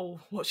isn't all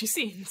what she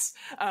seems.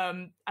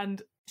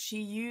 And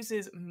she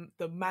uses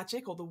the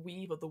magic or the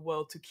weave of the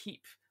world to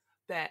keep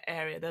their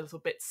area, their little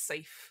bit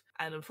safe.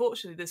 And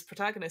unfortunately, this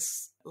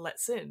protagonist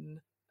lets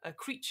in a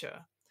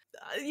creature.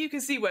 You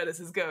can see where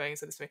this is going,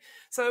 so to speak.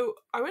 So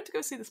I went to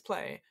go see this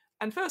play.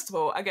 And first of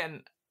all,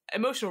 again,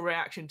 emotional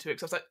reaction to it,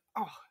 because I was like,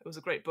 oh, it was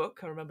a great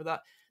book. I remember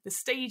that. The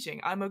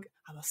staging, I'm a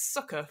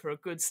sucker for a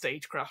good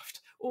stagecraft.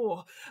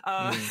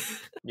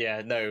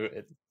 Yeah, no,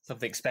 it's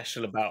something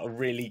special about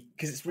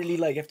because it's really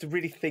like you have to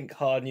really think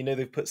hard, and you know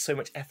they've put so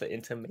much effort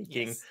into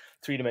making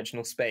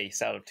three-dimensional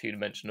space out of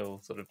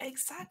two-dimensional sort of.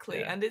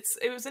 Exactly, and it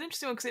was an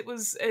interesting one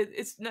because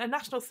it's a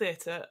National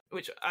Theatre,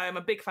 which I am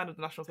a big fan of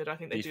the National Theatre. I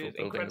think they do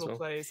incredible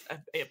plays,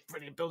 a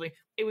brilliant building.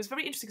 It was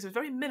very interesting because it was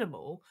very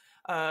minimal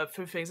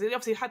for things. They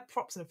obviously had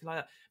props and everything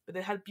like that, but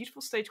they had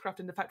beautiful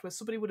stagecraft in the fact where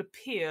somebody would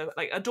appear,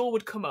 like a door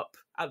would come up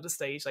out of the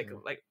stage, like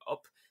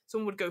up.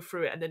 Someone would go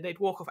through it and then they'd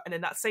walk off, and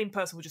then that same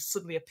person would just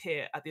suddenly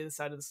appear at the other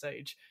side of the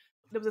stage.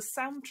 There was a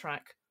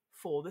soundtrack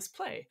for this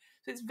play.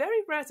 So it's very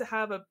rare to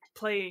have a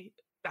play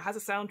that has a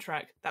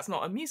soundtrack that's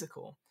not a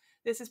musical.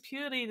 This is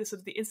purely the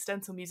sort of the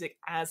incidental music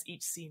as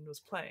each scene was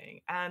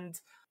playing, and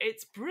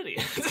it's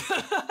brilliant.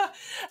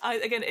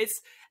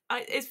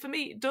 It's for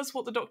me, it does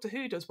what the Doctor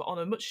Who does, but on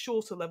a much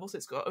shorter level. So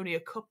it's got only a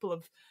couple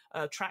of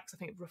tracks, I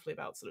think roughly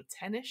about sort of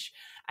 10-ish,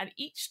 and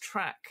each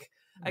track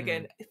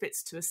again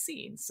fits to a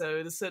scene.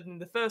 So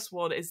the first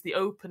one is the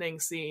opening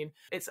scene.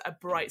 It's a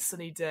bright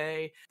sunny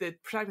day. The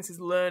protagonist is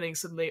learning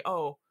suddenly,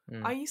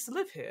 I used to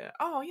live here.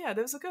 Oh yeah,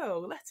 there was a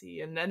girl, Letty,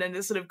 and then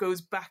it sort of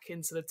goes back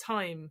in sort of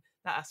time,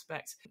 that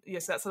aspect.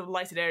 Yes, that sort of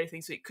lighted area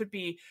thing. So it could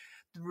be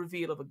the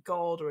reveal of a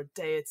god or a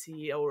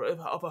deity or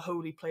of a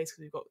holy place,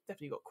 because we've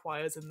definitely got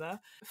choirs in there.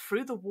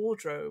 Through the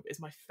Wardrobe is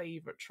my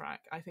favourite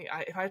track. I think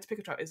if I had to pick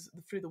a track, is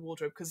Through the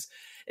Wardrobe, because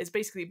it's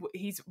basically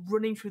he's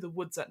running through the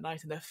woods at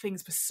night and there are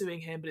things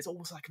pursuing him, but it's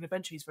almost like an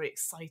adventure. He's very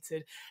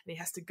excited and he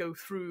has to go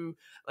through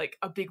like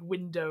a big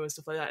window and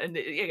stuff like that, and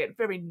again,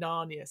 very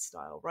Narnia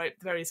style, right?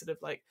 Very sort of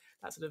like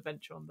that sort of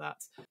adventure on that.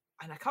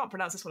 And I can't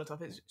pronounce this one at all.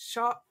 It's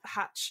Sharp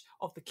Hatch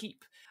of the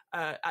Keep.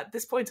 At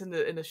this point in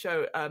the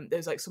show,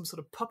 there's like some sort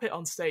of puppet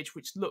on stage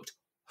which looked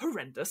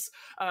horrendous,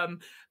 but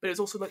it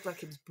also looked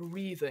like it was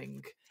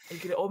breathing. And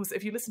you could almost,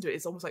 if you listen to it,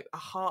 it's almost like a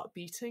heart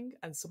beating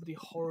and somebody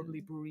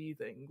horribly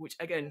breathing. Which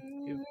again,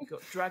 you've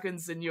got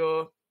dragons in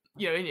your,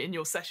 in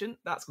your session.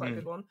 That's quite a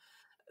good one.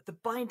 The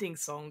Binding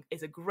Song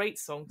is a great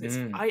song.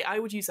 I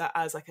would use that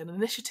as like an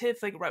initiative.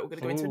 Like, right, we're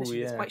going to go into initiative.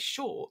 Yeah. It's quite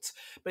short,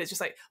 but it's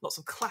just like lots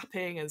of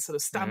clapping and sort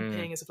of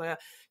stamping and stuff like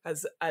that.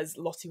 As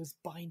Lottie was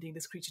binding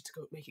this creature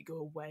to make it go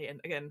away,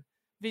 and again,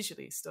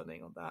 visually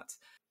stunning on that.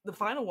 The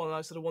final one I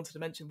sort of wanted to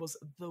mention was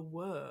The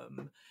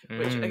Worm,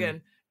 which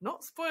again,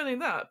 not spoiling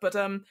that, but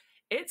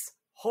it's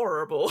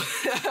horrible.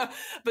 But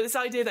this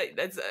idea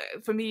that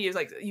for me is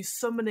like you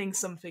summoning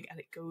something and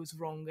it goes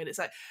wrong, and it's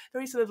like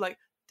very sort of like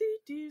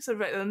sort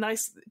of like a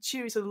nice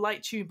cheery sort of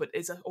light tune, but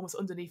it's almost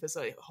underneath it's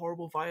like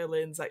horrible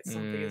violins, like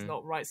something is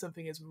not right,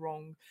 something is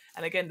wrong.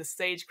 And again, the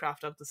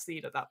stagecraft of the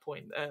scene at that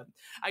point,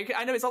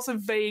 I know it's also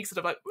vague, sort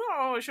of like,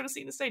 oh, I should have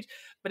seen the stage,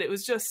 but it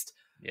was just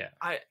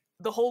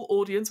the whole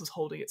audience was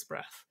holding its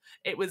breath.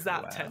 It was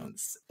that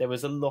tense. There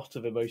was a lot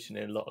of emotion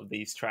in a lot of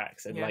these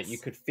tracks, and like you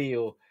could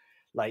feel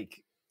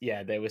like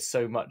there was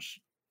so much.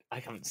 I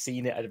haven't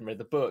seen it. I didn't read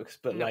the books,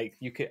 but like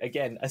you could,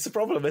 again, it's a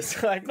problem.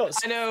 It's I'm not.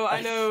 I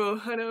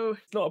know.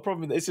 It's not a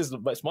problem. It's just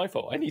it's my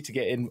fault. I need to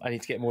get in. I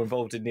need to get more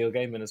involved in Neil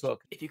Gaiman as well.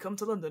 If you come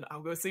to London,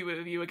 I'll go see it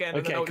with you again.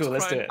 Okay, and then cool.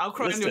 Let's do it. I'll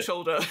cry on your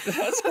shoulder.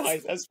 That's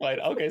fine. That's fine.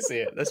 I'll go see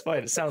it. That's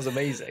fine. It sounds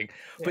amazing.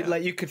 But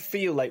like you could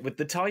feel like with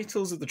the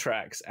titles of the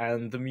tracks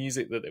and the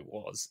music that it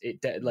was,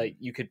 like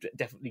you could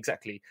definitely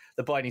exactly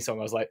the Binding song.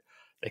 I was like,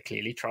 they're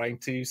clearly trying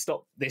to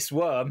stop this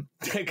worm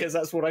because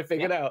that's what I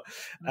figured out.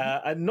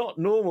 And Not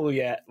Normal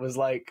Yet was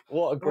like,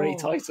 what a great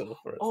title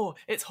for it. Oh,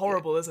 it's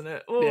horrible, isn't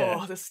it?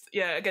 Oh,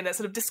 again, that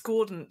sort of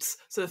discordant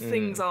sort of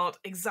things aren't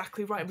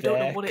exactly right. We don't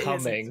know what it is. I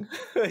mean,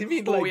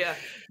 like,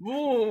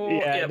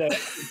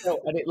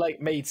 and it like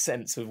made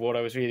sense of what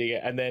I was reading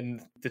it. And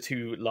then the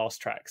two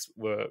last tracks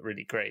were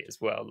really great as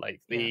well.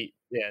 Like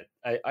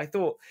I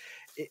thought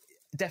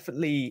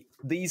definitely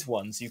these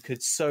ones you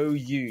could so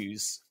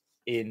use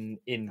in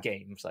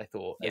games, I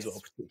thought, as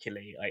well,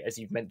 particularly as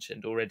you've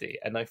mentioned already.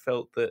 And I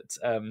felt that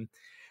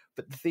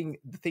but the thing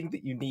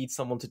that you need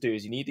someone to do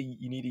is you need a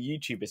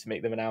YouTuber to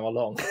make them an hour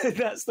long.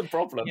 That's the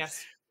problem.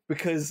 Yes.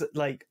 Because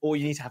like, or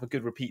you need to have a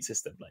good repeat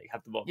system, like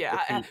have them on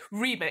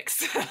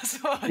remix.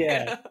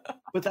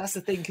 But that's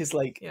the thing, because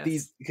like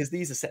these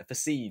are set for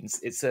scenes.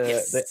 It's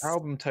the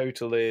album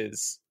total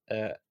is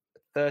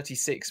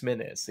 36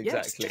 minutes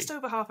exactly. Just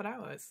over half an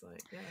hour. It's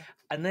like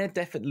and they're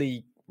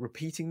definitely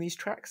repeating these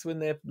tracks when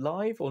they're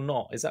live or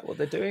not? Is that what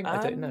they're doing?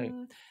 I don't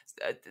know.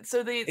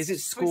 So is it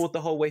scored the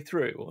whole way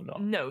through or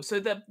not? No. So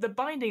the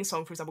Binding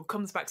song, for example,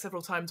 comes back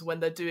several times when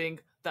they're doing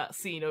that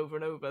scene over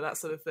and over, that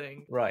sort of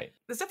thing. Right.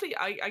 There's definitely,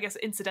 I guess,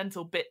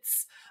 incidental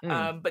bits.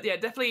 But yeah,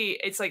 definitely,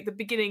 it's like the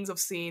beginnings of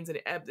scenes, and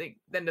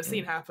then the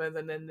scene happens,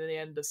 and then the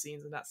end of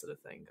scenes, and that sort of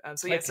thing.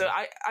 So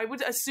I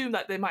would assume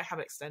that they might have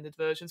extended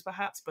versions,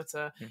 perhaps. But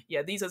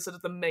these are sort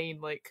of the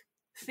main like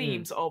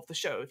themes of the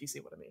show, if you see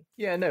what I mean.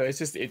 Yeah, no, it's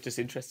just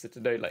interested to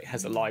know, like,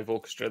 has a live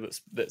orchestra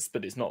that's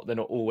but it's not, they're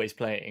not always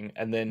playing,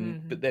 and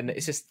then but then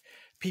it's just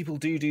people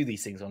do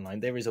these things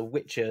online. There is a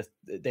Witcher,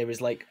 there is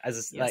like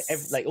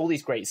like all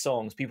these great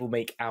songs, people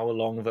make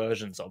hour-long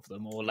versions of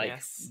them, or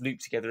like loop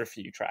together a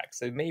few tracks.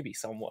 So maybe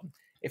someone,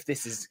 if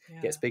this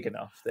gets big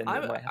enough, then it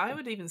might happen. I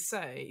would even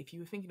say, if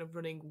you were thinking of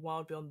running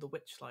Wild Beyond the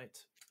Witchlight,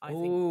 I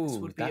think this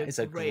would be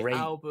a great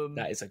album.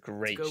 That is a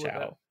great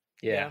shout.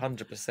 Yeah,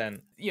 100%.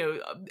 You know,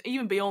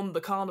 even beyond the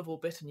carnival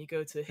bit, and you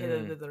go to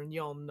Hither, Thither, and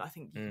Yon, I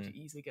think you could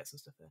easily get some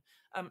stuff there.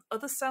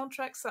 Other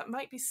soundtracks that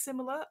might be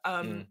similar,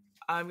 I'm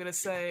going to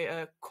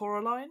say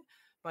Coraline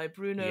by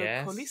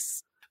Bruno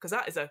Collis, because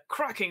that is a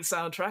cracking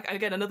soundtrack. And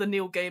again, another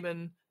Neil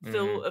Gaiman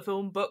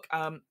film book.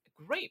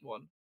 Great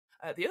one.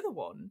 The other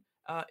one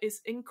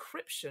is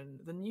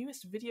Encryption, the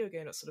newest video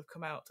game that's sort of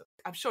come out.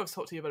 I'm sure I've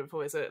talked to you about it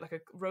before. It's like a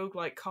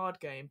roguelike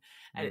card game,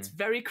 and it's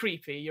very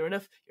creepy. You're in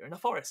a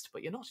forest,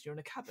 but you're not. You're in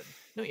a cabin.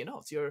 No, you're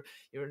not. You're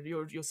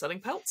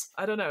selling pelts.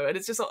 I don't know. And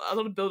it's just a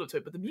lot of build up to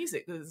it. But the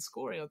music, the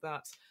scoring of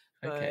that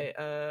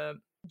by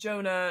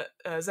Jonah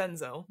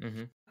Zenzel,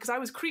 because I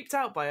was creeped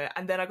out by it,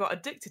 and then I got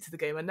addicted to the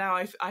game, and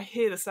now I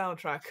hear the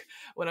soundtrack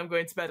when I'm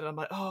going to bed, and I'm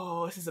like,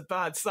 oh, this is a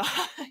bad sign.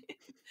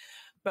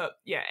 But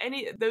yeah,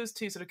 those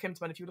two sort of came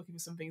to mind if you're looking for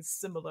something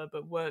similar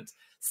but weren't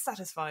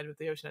satisfied with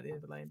The Ocean at the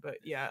End of the Lane. But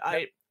yeah,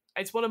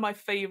 it's one of my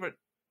favourite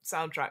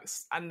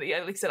soundtracks, and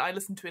like I said, I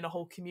listened to it in a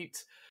whole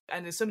commute,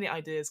 and there's so many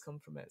ideas come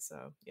from it.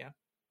 So yeah,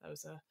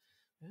 those are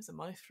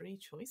my three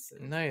choices.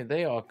 No,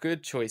 they are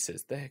good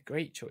choices. They're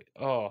great choices.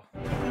 Oh,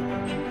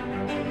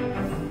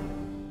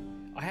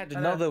 I had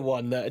another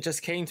one that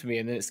just came to me,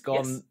 and then it's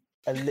gone.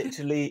 And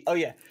literally, oh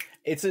yeah,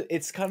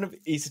 it's kind of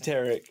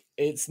esoteric.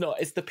 It's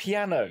not. It's The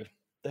Piano.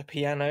 The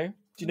Piano. Do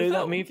you know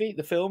that movie?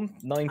 The film,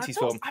 90s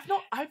film.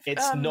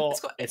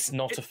 It's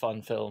not a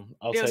fun film.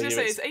 I'll tell you. I was going to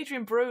say it's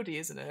Adrian Brody,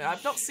 isn't it?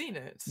 I've not seen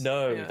it.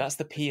 No, that's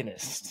The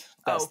Pianist.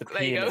 That's The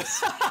Pianist.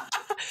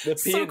 The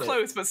Pianist. So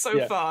close, but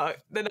so far.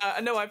 Then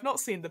no, I've not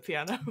seen The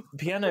Piano.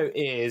 Piano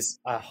is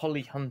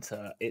Holly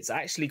Hunter. It's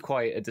actually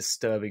quite a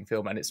disturbing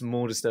film, and it's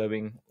more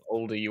disturbing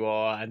older you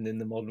are and in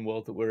the modern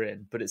world that we're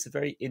in. But it's a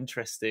very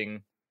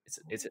interesting.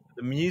 It's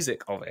the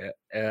music of it.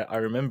 I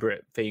remember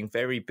it being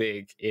very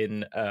big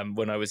in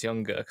when I was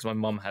younger, because my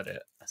mum had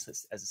it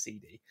as a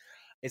CD.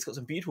 It's got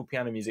some beautiful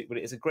piano music, but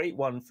it is a great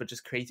one for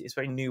just creating. It's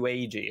very new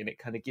agey, and it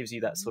kind of gives you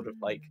that sort of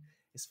like,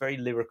 it's very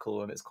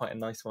lyrical, and it's quite a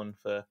nice one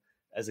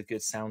as a good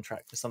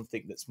soundtrack for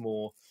something that's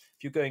more.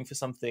 If you're going for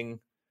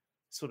something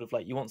sort of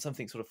like you want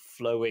something sort of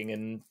flowing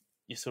and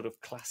your sort of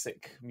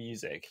classic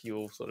music,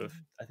 you'll sort of.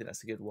 I think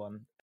that's a good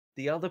one.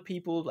 the other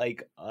people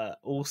like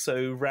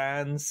also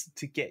ran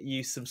to get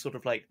you some sort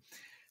of like,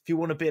 if you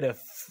want a bit of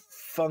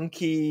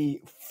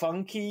funky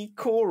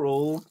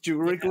choral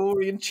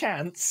Gregorian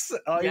chants,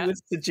 I would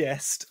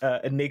suggest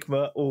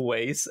Enigma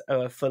always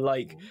for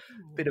like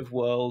a bit of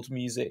world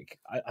music.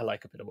 I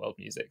like a bit of world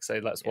music,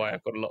 so that's why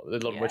I've got a lot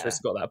of my choices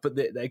got that. But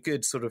they're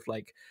good, sort of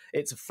like,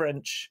 it's a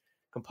French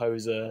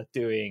composer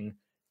doing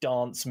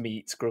dance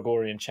meets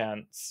Gregorian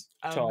chants.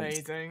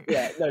 Amazing.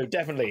 Yeah, no,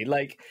 definitely.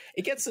 Like,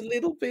 it gets a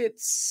little bit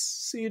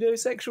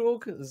pseudo-sexual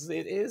because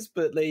it is,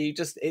 but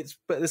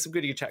but there's some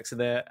good tracks in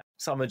there.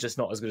 Some are just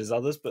not as good as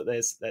others, but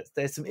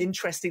there's some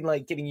interesting,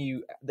 like, getting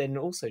you, then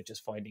also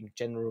just finding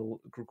general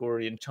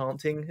Gregorian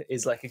chanting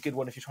is like a good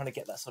one if you're trying to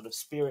get that sort of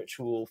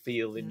spiritual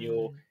feel in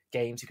your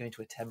games. You're going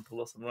to a temple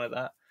or something like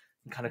that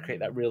and kind of create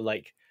that real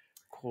like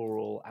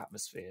choral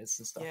atmospheres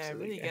and stuff. Yeah,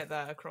 really get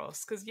that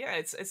across, because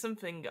it's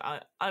something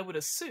I would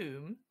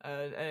assume,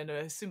 and I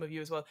assume of you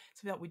as well,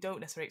 something that we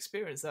don't necessarily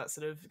experience, that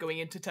sort of going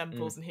into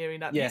temples and hearing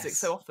that music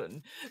so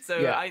often.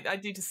 So I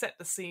do to set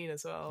the scene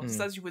as well,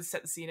 just as you would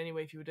set the scene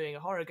anyway if you were doing a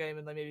horror game,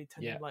 and then maybe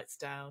turning the lights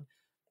down,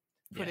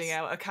 putting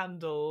out a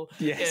candle,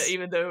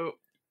 even though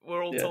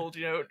we're all told,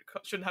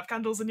 shouldn't have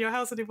candles in your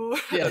house anymore.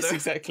 Yes,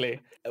 exactly.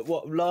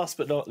 Last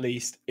but not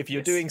least, if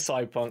you're doing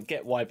Cyberpunk,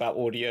 get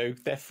Wipeout Audio.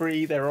 They're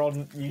free. They're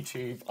on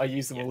YouTube. I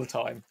use them all the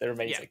time. They're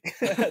amazing.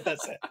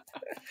 That's it.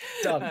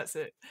 Done. That's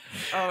it.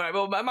 All right.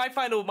 Well, my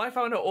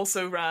final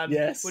also ran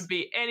would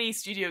be any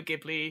Studio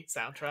Ghibli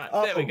soundtrack.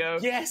 There we go.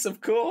 Yes, of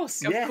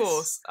course. Of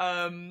course.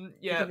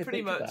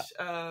 Pretty much.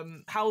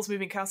 Howl's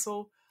Moving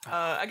Castle.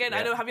 Again,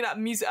 I know having that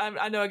music.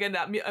 I know again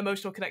that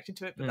emotional connection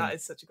to it, but that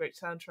is such a great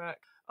soundtrack.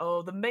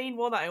 Oh, the main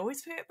one that I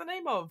always forget the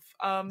name of.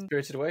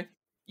 Spirited Away?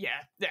 Yeah,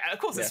 of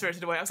course it's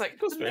Spirited Away. I was like,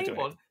 the main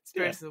one,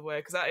 Spirited Away,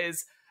 because that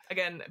is,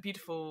 again, a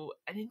beautiful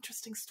and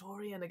interesting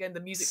story, and again, the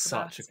music for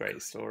such a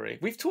great story.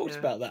 We've talked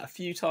about that a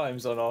few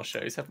times on our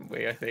shows, haven't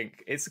we? I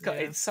think it's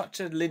such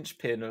a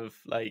linchpin of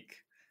like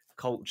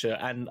culture,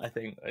 and I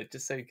think it's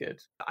just so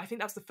good. I think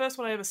that's the first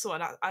one I ever saw,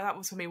 and that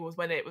was for me was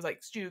when it was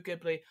like Studio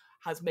Ghibli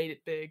has made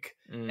it big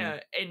in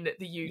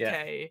the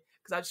UK.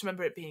 Because I just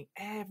remember it being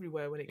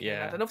everywhere when it came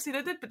out. And obviously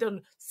they did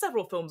done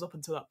several films up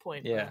until that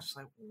point. Yeah. I was just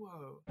like,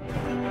 whoa.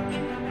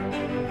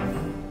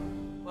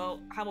 Well,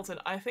 Hamilton,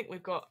 I think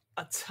we've got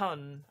a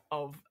ton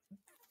of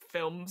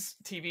films,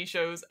 TV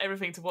shows,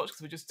 everything to watch,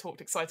 because we just talked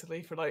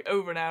excitedly for like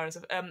over an hour and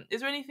stuff. Is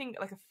there anything,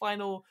 like a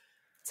final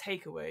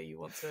takeaway you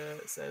want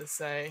to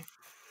say?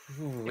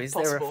 Is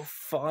there a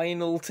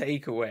final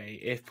takeaway,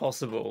 if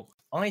possible?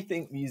 I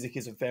think music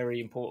is a very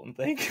important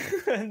thing.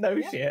 No,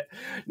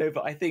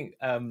 but I think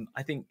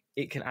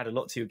it can add a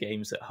lot to your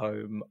games at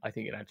home. I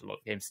think it adds a lot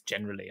to games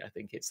generally. I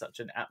think it's such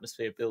an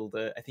atmosphere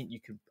builder. I think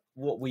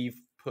what we've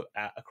put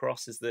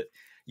across is that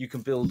you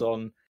can build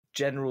on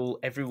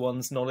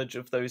everyone's knowledge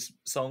of those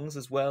songs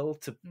as well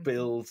to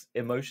build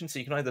emotion. So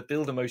you can either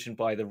build emotion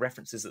by the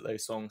references that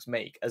those songs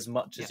make as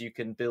much as you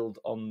can build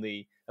on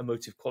the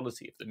emotive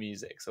quality of the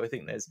music. So I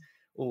think there's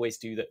always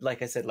do that.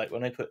 Like I said, like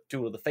when I put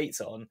Duel of the Fates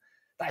on,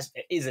 that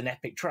is an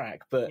epic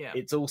track, but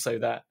it's also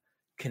that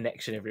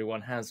connection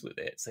everyone has with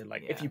it. So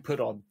like if you put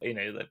on,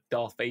 the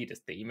Darth Vader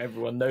theme,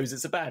 everyone knows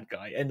it's a bad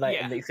guy, and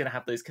and it's going to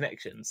have those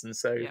connections. And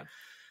so,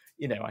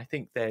 I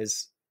think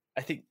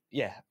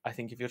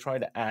if you're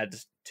trying to add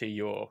to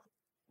your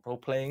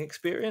role-playing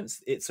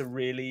experience, it's a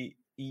really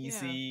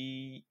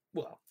easy,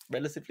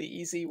 relatively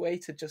easy way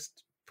to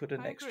just put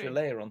an extra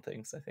layer on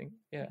things, I think.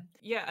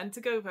 And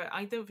to go back,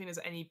 I don't think there's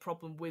any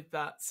problem with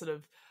that sort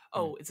of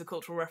it's a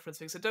cultural reference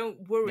thing, so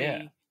don't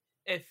worry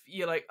if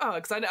you're like,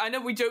 because I know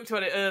we joked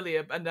about it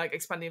earlier, and like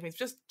expanding things,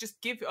 just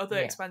give other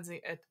expanding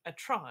a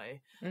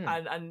try,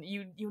 and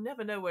you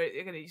never know where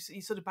you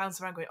sort of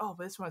bounce around going,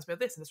 but this reminds me of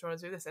this and this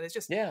reminds me of this, and it's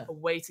just a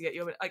way to get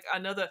you like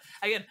another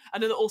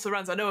also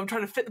runs. I know I'm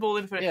trying to fit them all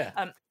in for it.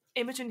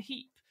 Imogen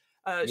Heap.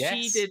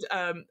 She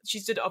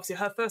did obviously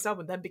her first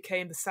album then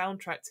became the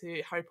soundtrack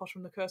to Harry Potter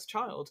and the Cursed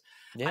Child,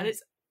 and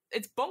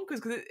it's bonkers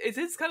because it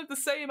is kind of the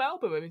same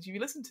album. I mean, you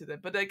listen to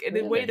them, but like in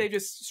the way they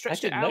just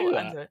stretched it out,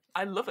 and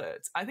I love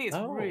it. I think it's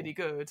really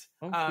good.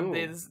 Cool.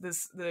 There's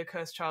the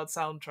Cursed Child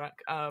soundtrack.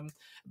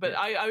 But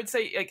I would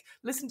say like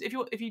listen if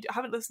you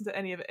haven't listened to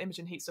any of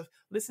Imogen Heat stuff,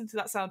 listen to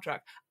that soundtrack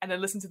and then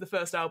listen to the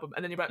first album,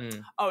 and then you're like,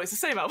 it's the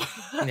same album.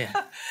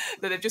 That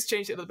they've just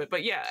changed it a little bit,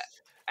 but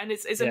and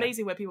it's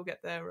amazing where people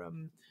get their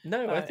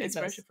I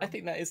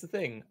think that is the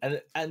thing,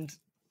 and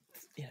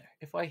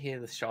if I hear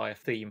the Shire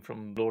theme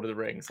from Lord of the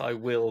Rings, I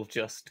will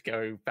just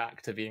go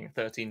back to being a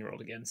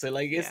 13-year-old again. So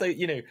like it's like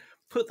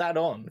put that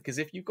on, because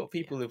if you've got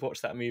people who've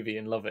watched that movie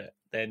and love it,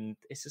 then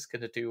it's just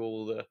going to do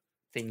all the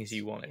things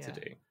you want it to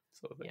do,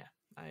 sort of thing.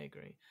 I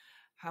agree.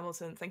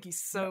 Hamilton, thank you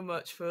so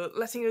much for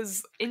letting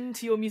us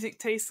into your music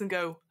tastes and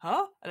go,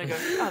 huh? And I go,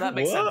 that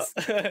makes sense.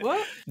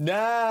 What?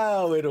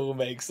 Now it all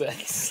makes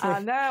sense.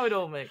 Now it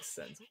all makes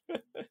sense.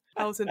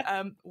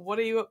 Hamilton, what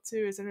are you up to?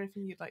 Is there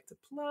anything you'd like to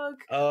plug?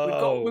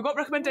 We've got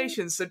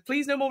recommendations, so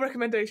please no more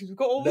recommendations. We've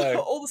got all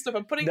the stuff.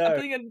 I'm putting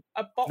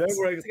a box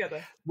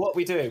together. What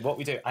we do.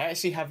 I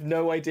actually have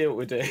no idea what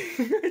we're doing.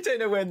 I don't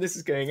know when this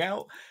is going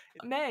out.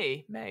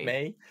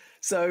 May.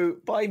 So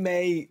by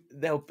May,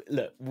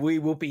 we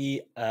will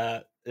be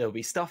there'll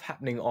be stuff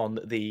happening on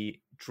the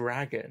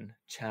Dragon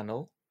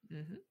channel.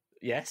 Mm-hmm.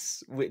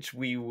 Yes, which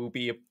we will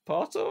be a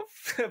part of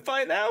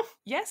by now.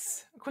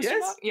 Yes? Question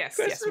mark? Yes,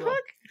 Question we will.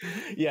 mark?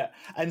 Yeah,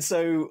 and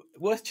so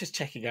worth just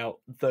checking out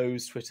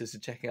those Twitters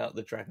and checking out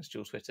the Dragon's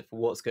Duel Twitter for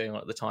what's going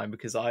on at the time,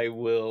 because I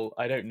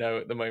don't know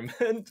at the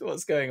moment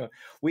what's going on.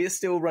 We are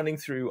still running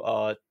through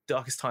our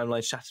Darkest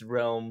Timeline Shattered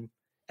Realm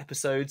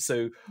episodes,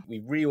 so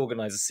we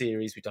reorganized the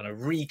series, we've done a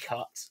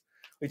recut,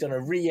 we've done a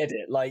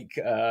re-edit, like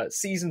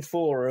season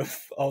 4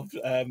 of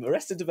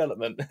Arrested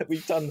Development.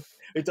 We've done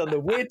the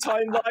weird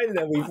timeline, and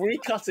then we've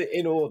recut it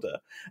in order,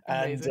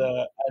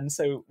 and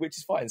so, which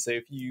is fine. So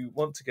if you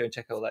want to go and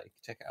check all that, you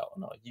can check it out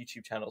on our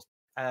YouTube channels,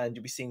 and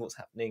you'll be seeing what's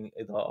happening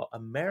with our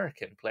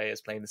American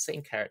players playing the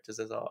same characters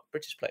as our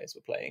British players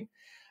were playing,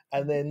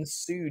 and then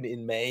soon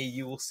in May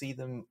you will see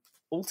them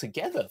all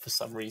together for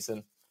some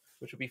reason,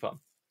 which will be fun.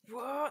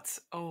 What?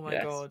 Oh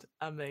my God.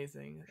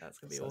 Amazing. That's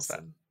going to be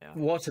awesome. Yeah.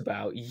 What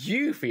about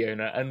you,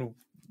 Fiona? And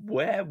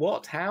where,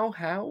 what,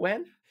 how,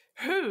 when?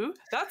 Who?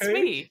 That's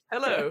me.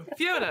 Hello.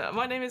 Fiona.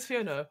 My name is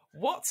Fiona.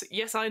 What?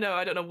 Yes, I know.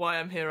 I don't know why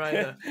I'm here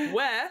either.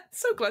 Where?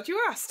 So glad you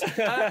asked.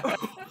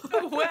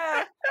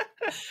 Where?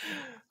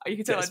 You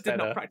can tell I did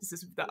not practice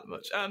this that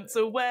much.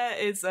 So where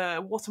is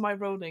What Am I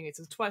Rolling? It's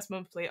a twice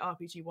monthly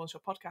RPG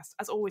one-shot podcast.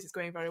 As always, it's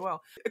going very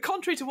well.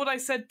 Contrary to what I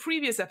said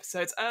previous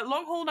episodes,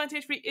 Long Haul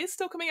 1983 is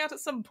still coming out at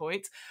some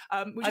point.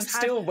 I'm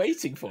still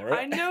waiting for it.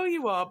 I know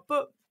you are,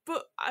 but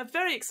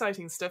very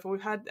exciting stuff.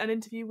 We've had an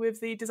interview with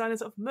the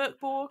designers of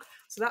Merkborg,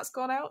 so that's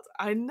gone out.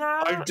 I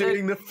know. I'm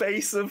doing the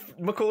face of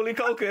Macaulay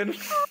Culkin.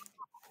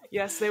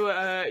 Yes, they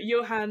were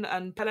Johan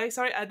and Pele.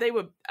 Sorry, they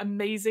were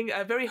amazing.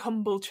 Very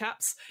humble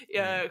chaps.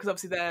 Because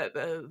obviously they're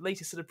the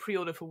latest sort of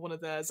pre-order for one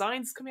of their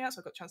Zines coming out,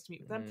 so I got a chance to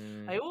meet with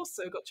them. I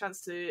also got a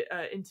chance to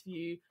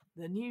interview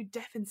the new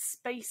Death in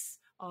Space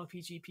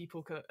RPG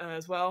people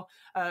as well,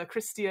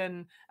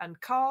 Christian and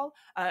Carl.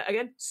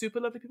 Again, super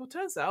lovely people.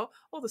 Turns out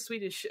all the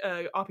Swedish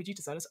RPG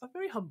designers are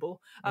very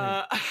humble,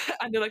 and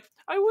they're like,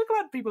 "Oh, we're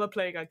glad people are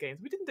playing our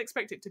games. We didn't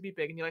expect it to be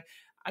big." And you're like,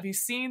 "Have you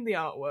seen the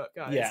artwork,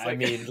 guys?" Yeah, I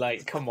mean,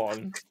 like, come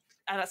on.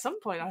 And at some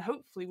point, I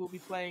hopefully will be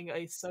playing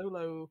a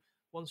solo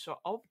one-shot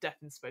of Death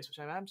in Space, which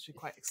I'm actually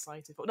quite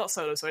excited for. Not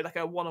solo, sorry, like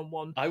a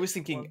one-on-one. I was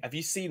thinking, have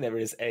you seen there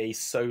is a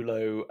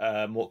solo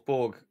Mork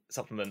Borg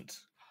supplement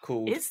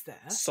called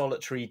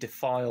Solitary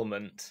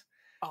Defilement?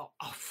 Oh,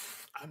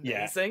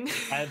 amazing.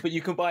 Yeah. But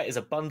you can buy it as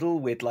a bundle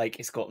with, like,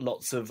 it's got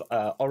lots of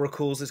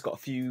oracles, it's got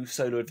a few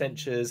solo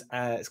adventures,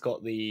 and it's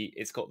got the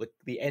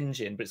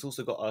engine, but it's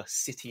also got a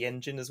city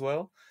engine as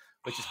well,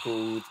 which is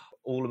called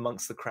All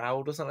Amongst the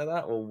Crowd or something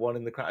like that, or One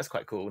in the Crowd. It's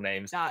quite cool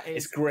names.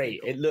 It's great.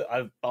 Cool.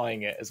 I'm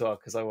buying it as well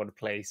because I want to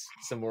play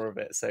some more of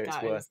it, so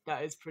it's worth.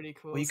 That is pretty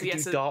cool. Well, you could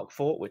do Dark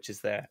Fort, which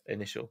is their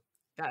initial.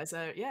 That is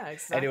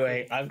exactly.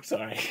 Anyway, I'm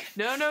sorry.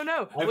 No.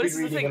 I've been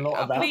reading a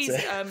lot about please,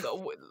 it.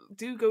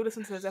 Do go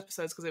listen to those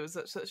episodes because it was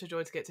such a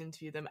joy to get to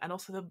interview them. And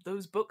also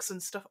those books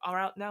and stuff are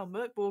out now.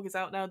 Merkborg is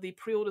out now. The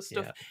pre-order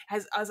stuff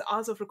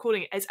as of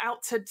recording is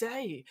out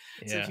today.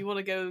 So if you want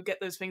to go get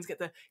those things, get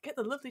the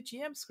lovely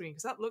GM screen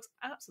because that looks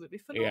absolutely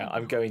phenomenal. Yeah,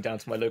 I'm going down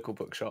to my local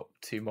bookshop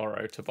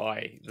tomorrow to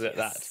buy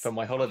that for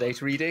my holiday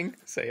reading.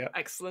 So yeah,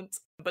 excellent.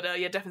 But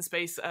Death in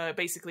Space,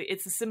 basically,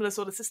 it's a similar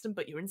sort of system,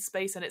 but you're in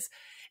space, and it's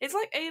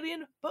like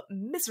Alien, but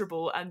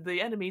miserable, and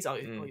the enemies are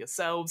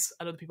yourselves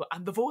and other people,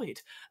 and the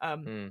Void.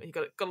 You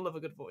gotta love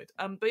a good Void.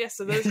 But yeah,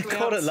 so those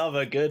gotta love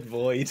a good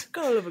Void.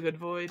 Gotta love a good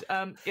Void.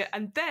 Yeah,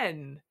 and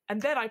then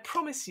I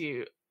promise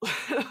you,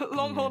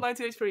 Long Haul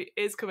 1983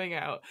 is coming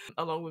out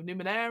along with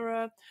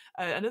Numenera,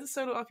 another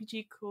solo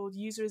RPG called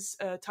Users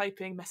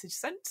Typing Message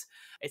Sent.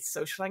 It's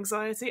social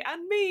anxiety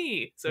and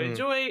me. So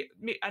enjoy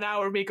an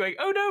hour of me going,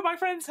 "Oh no, my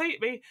friends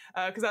hate me,"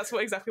 because that's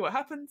exactly what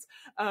happens.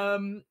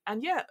 And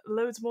yeah,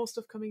 loads more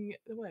stuff coming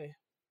the way.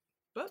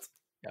 But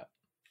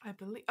I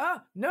believe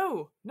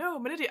no,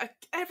 Menidia,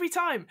 every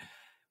time.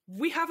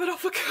 We have an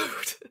offer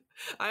code.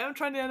 I am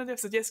trying to end the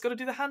episode. Yes, got to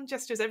do the hand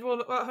gestures. Everyone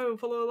at home,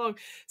 follow along.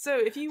 So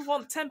if you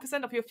want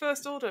 10% off your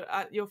first order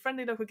at your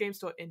friendly local game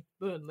store in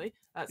Burnley,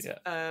 that's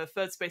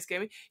Third Space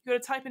Gaming, you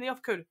got to type in the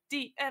offer code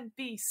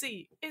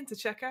DMBC into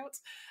checkout,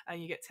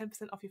 and you get 10%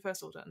 off your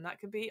first order, and that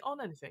can be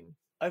on anything.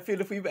 I feel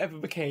if we ever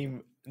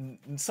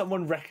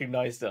someone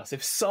recognised us,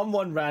 if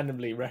someone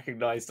randomly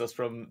recognised us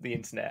from the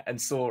internet and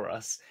saw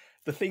us,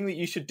 the thing that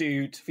you should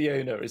do to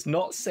Fiona is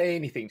not say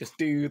anything, just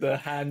do the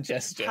hand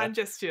gesture.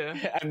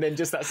 And then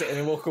just that's it, and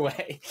then walk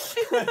away.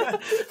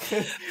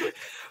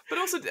 But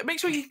also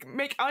make sure you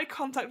make eye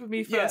contact with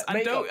me first,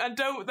 and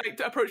don't like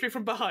approach me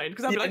from behind,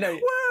 because I'll be like,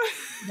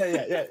 "Whoa!"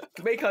 Yeah.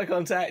 Make eye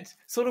contact,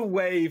 sort of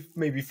wave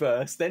maybe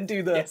first, then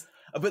do the. Yes.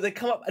 But they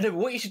come up. No,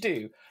 what you should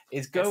do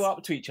is go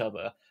up to each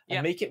other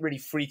and make it really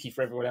freaky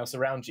for everyone else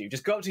around you.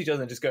 Just go up to each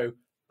other and just go.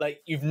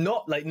 Like you've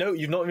not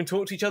even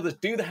talked to each other.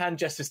 Do the hand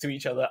gestures to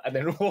each other and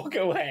then walk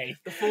away.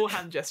 The 4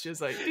 hand gestures,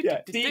 like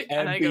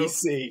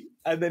DMBC,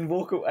 and then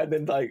walk and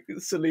then like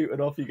salute and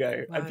off you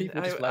go. Man, and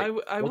people just like,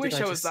 I wish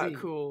I was that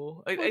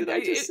cool.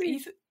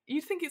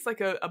 You'd think it's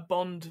like a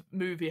Bond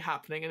movie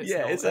happening, and it's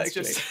Yeah, not.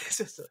 exactly. It's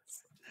just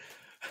us.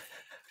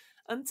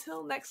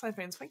 Until next time,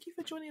 friends, thank you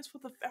for joining us for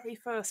the very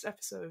first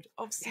episode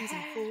of season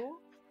 4.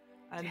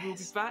 And we'll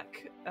be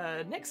back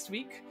next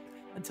week.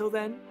 Until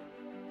then,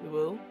 we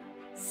will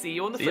see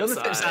you on the flip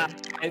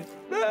side.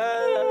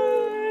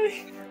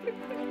 Bye!